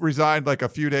 he resigned like a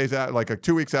few days out, like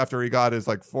 2 weeks after he got his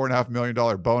like $4.5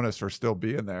 million bonus for still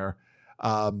being there.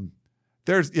 I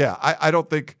don't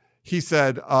think he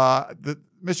said the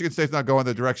Michigan State's not going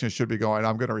the direction it should be going.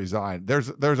 I'm going to resign.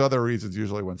 There's other reasons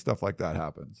usually when stuff like that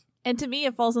happens. And to me,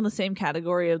 it falls in the same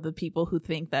category of the people who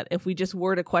think that if we just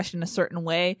word a question a certain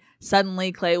way,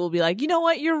 suddenly Clay will be like, you know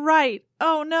what, you're right.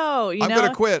 Oh, no. I'm going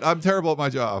to quit. I'm terrible at my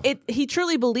job. He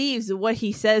truly believes what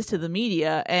he says to the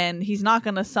media, and he's not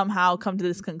going to somehow come to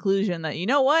this conclusion that, you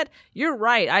know what, you're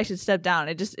right, I should step down.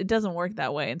 It doesn't work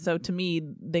that way. And so to me,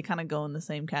 they kind of go in the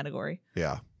same category.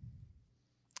 Yeah.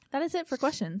 That is it for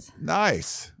questions.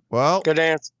 Nice. Well, good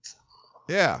answer.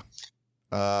 Yeah.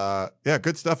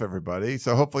 Good stuff, everybody.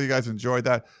 So hopefully you guys enjoyed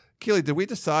that. Keely, did we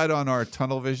decide on our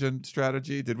tunnel vision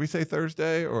strategy? Did we say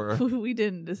Thursday or? We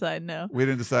didn't decide, no. We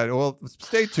didn't decide. Well,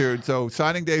 stay tuned. So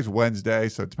signing day is Wednesday,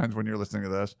 so it depends when you're listening to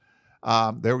this.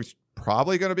 There was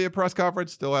probably going to be a press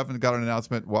conference. Still haven't got an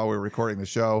announcement while we're recording the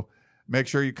show. Make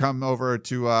sure you come over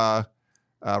to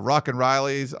Rock and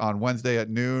Riley's on Wednesday at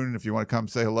noon if you want to come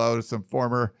say hello to some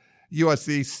former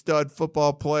USC stud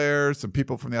football players, some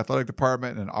people from the athletic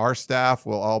department, and our staff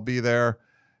will all be there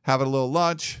having a little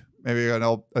lunch, maybe an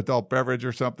adult beverage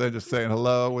or something, just saying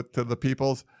hello to the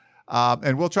peoples.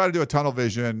 And we'll try to do a tunnel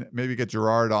vision, maybe get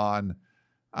Gerard on.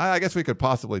 I guess we could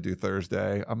possibly do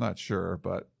Thursday. I'm not sure,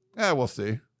 but we'll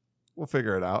see. We'll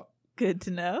figure it out. Good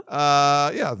to know.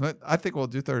 I think we'll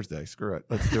do Thursday. Screw it.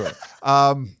 Let's do it.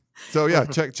 So yeah,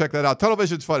 check that out. Tunnel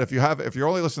Vision's fun. If you're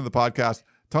only listening to the podcast,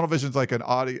 Tunnel Vision's like an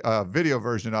audio, video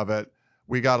version of it.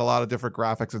 We got a lot of different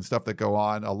graphics and stuff that go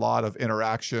on, a lot of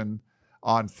interaction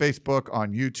on Facebook,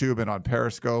 on YouTube, and on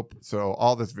Periscope. So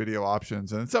all this video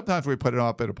options. And sometimes we put it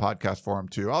up in a podcast form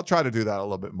too. I'll try to do that a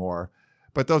little bit more.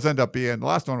 But those end up being, the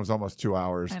last one was almost 2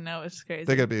 hours. I know, it's crazy.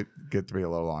 They get to be a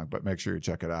little long, but make sure you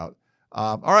check it out.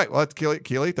 All right, well, that's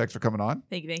Keely. Thanks for coming on.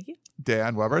 Thank you.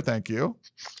 Dan Weber, thank you.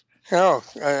 Oh,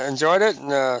 I enjoyed it,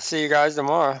 and see you guys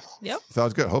tomorrow. Yep.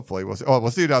 Sounds good. Hopefully. We'll see. Oh,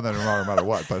 we'll see you down there tomorrow no matter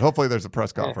what, but hopefully there's a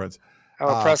press conference.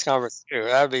 A press conference, too.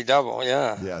 That'd be double,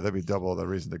 yeah. Yeah, that'd be double the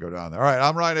reason to go down there. All right,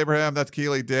 I'm Ryan Abraham. That's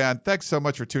Keely. Dan, thanks so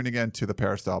much for tuning in to the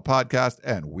Peristyle Podcast,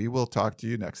 and we will talk to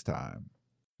you next time.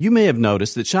 You may have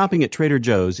noticed that shopping at Trader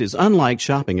Joe's is unlike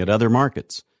shopping at other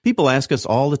markets. People ask us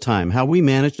all the time how we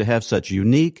manage to have such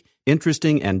unique,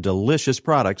 interesting, and delicious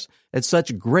products at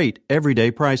such great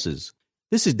everyday prices.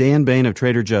 This is Dan Bain of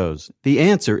Trader Joe's. The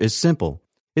answer is simple.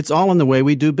 It's all in the way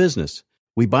we do business.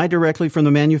 We buy directly from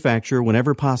the manufacturer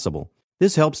whenever possible.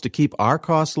 This helps to keep our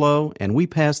costs low, and we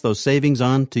pass those savings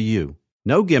on to you.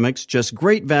 No gimmicks, just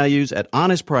great values at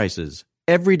honest prices.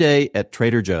 Every day at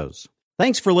Trader Joe's.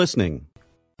 Thanks for listening.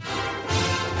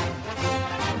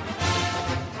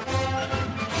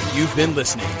 You've been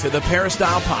listening to the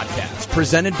Peristyle Podcast,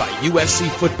 presented by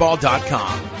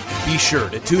USCFootball.com. Be sure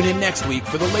to tune in next week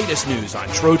for the latest news on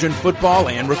Trojan football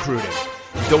and recruiting.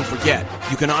 Don't forget,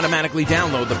 you can automatically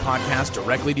download the podcast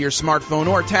directly to your smartphone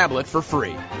or tablet for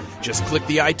free. Just click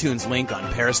the iTunes link on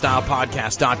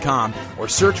PeristylePodcast.com or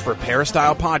search for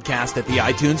Peristyle Podcast at the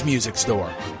iTunes Music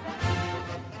Store.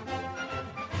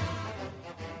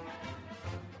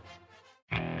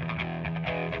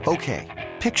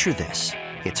 Okay, picture this.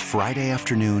 It's Friday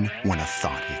afternoon when a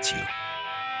thought hits you.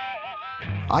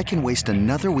 I can waste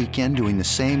another weekend doing the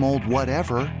same old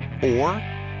whatever, or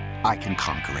I can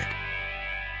conquer it.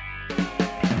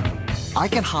 I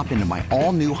can hop into my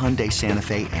all-new Hyundai Santa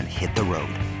Fe and hit the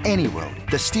road. Any road.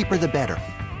 The steeper, the better.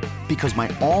 Because my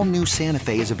all-new Santa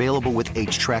Fe is available with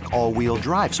H-Track all-wheel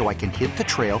drive, so I can hit the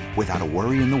trail without a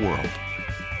worry in the world.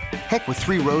 Heck, with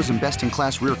 3 rows and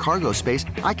best-in-class rear cargo space,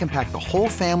 I can pack the whole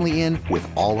family in with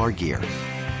all our gear.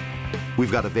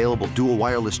 We've got available dual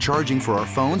wireless charging for our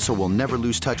phones, so we'll never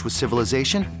lose touch with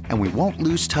civilization, and we won't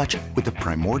lose touch with the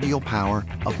primordial power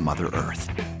of Mother Earth.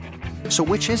 So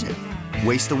which is it?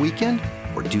 Waste the weekend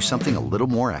or do something a little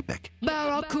more epic?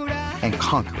 And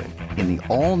conquer it in the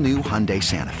all-new Hyundai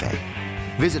Santa Fe.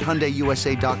 Visit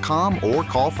HyundaiUSA.com or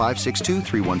call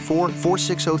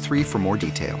 562-314-4603 for more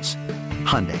details.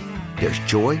 Hyundai, there's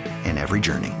joy in every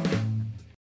journey.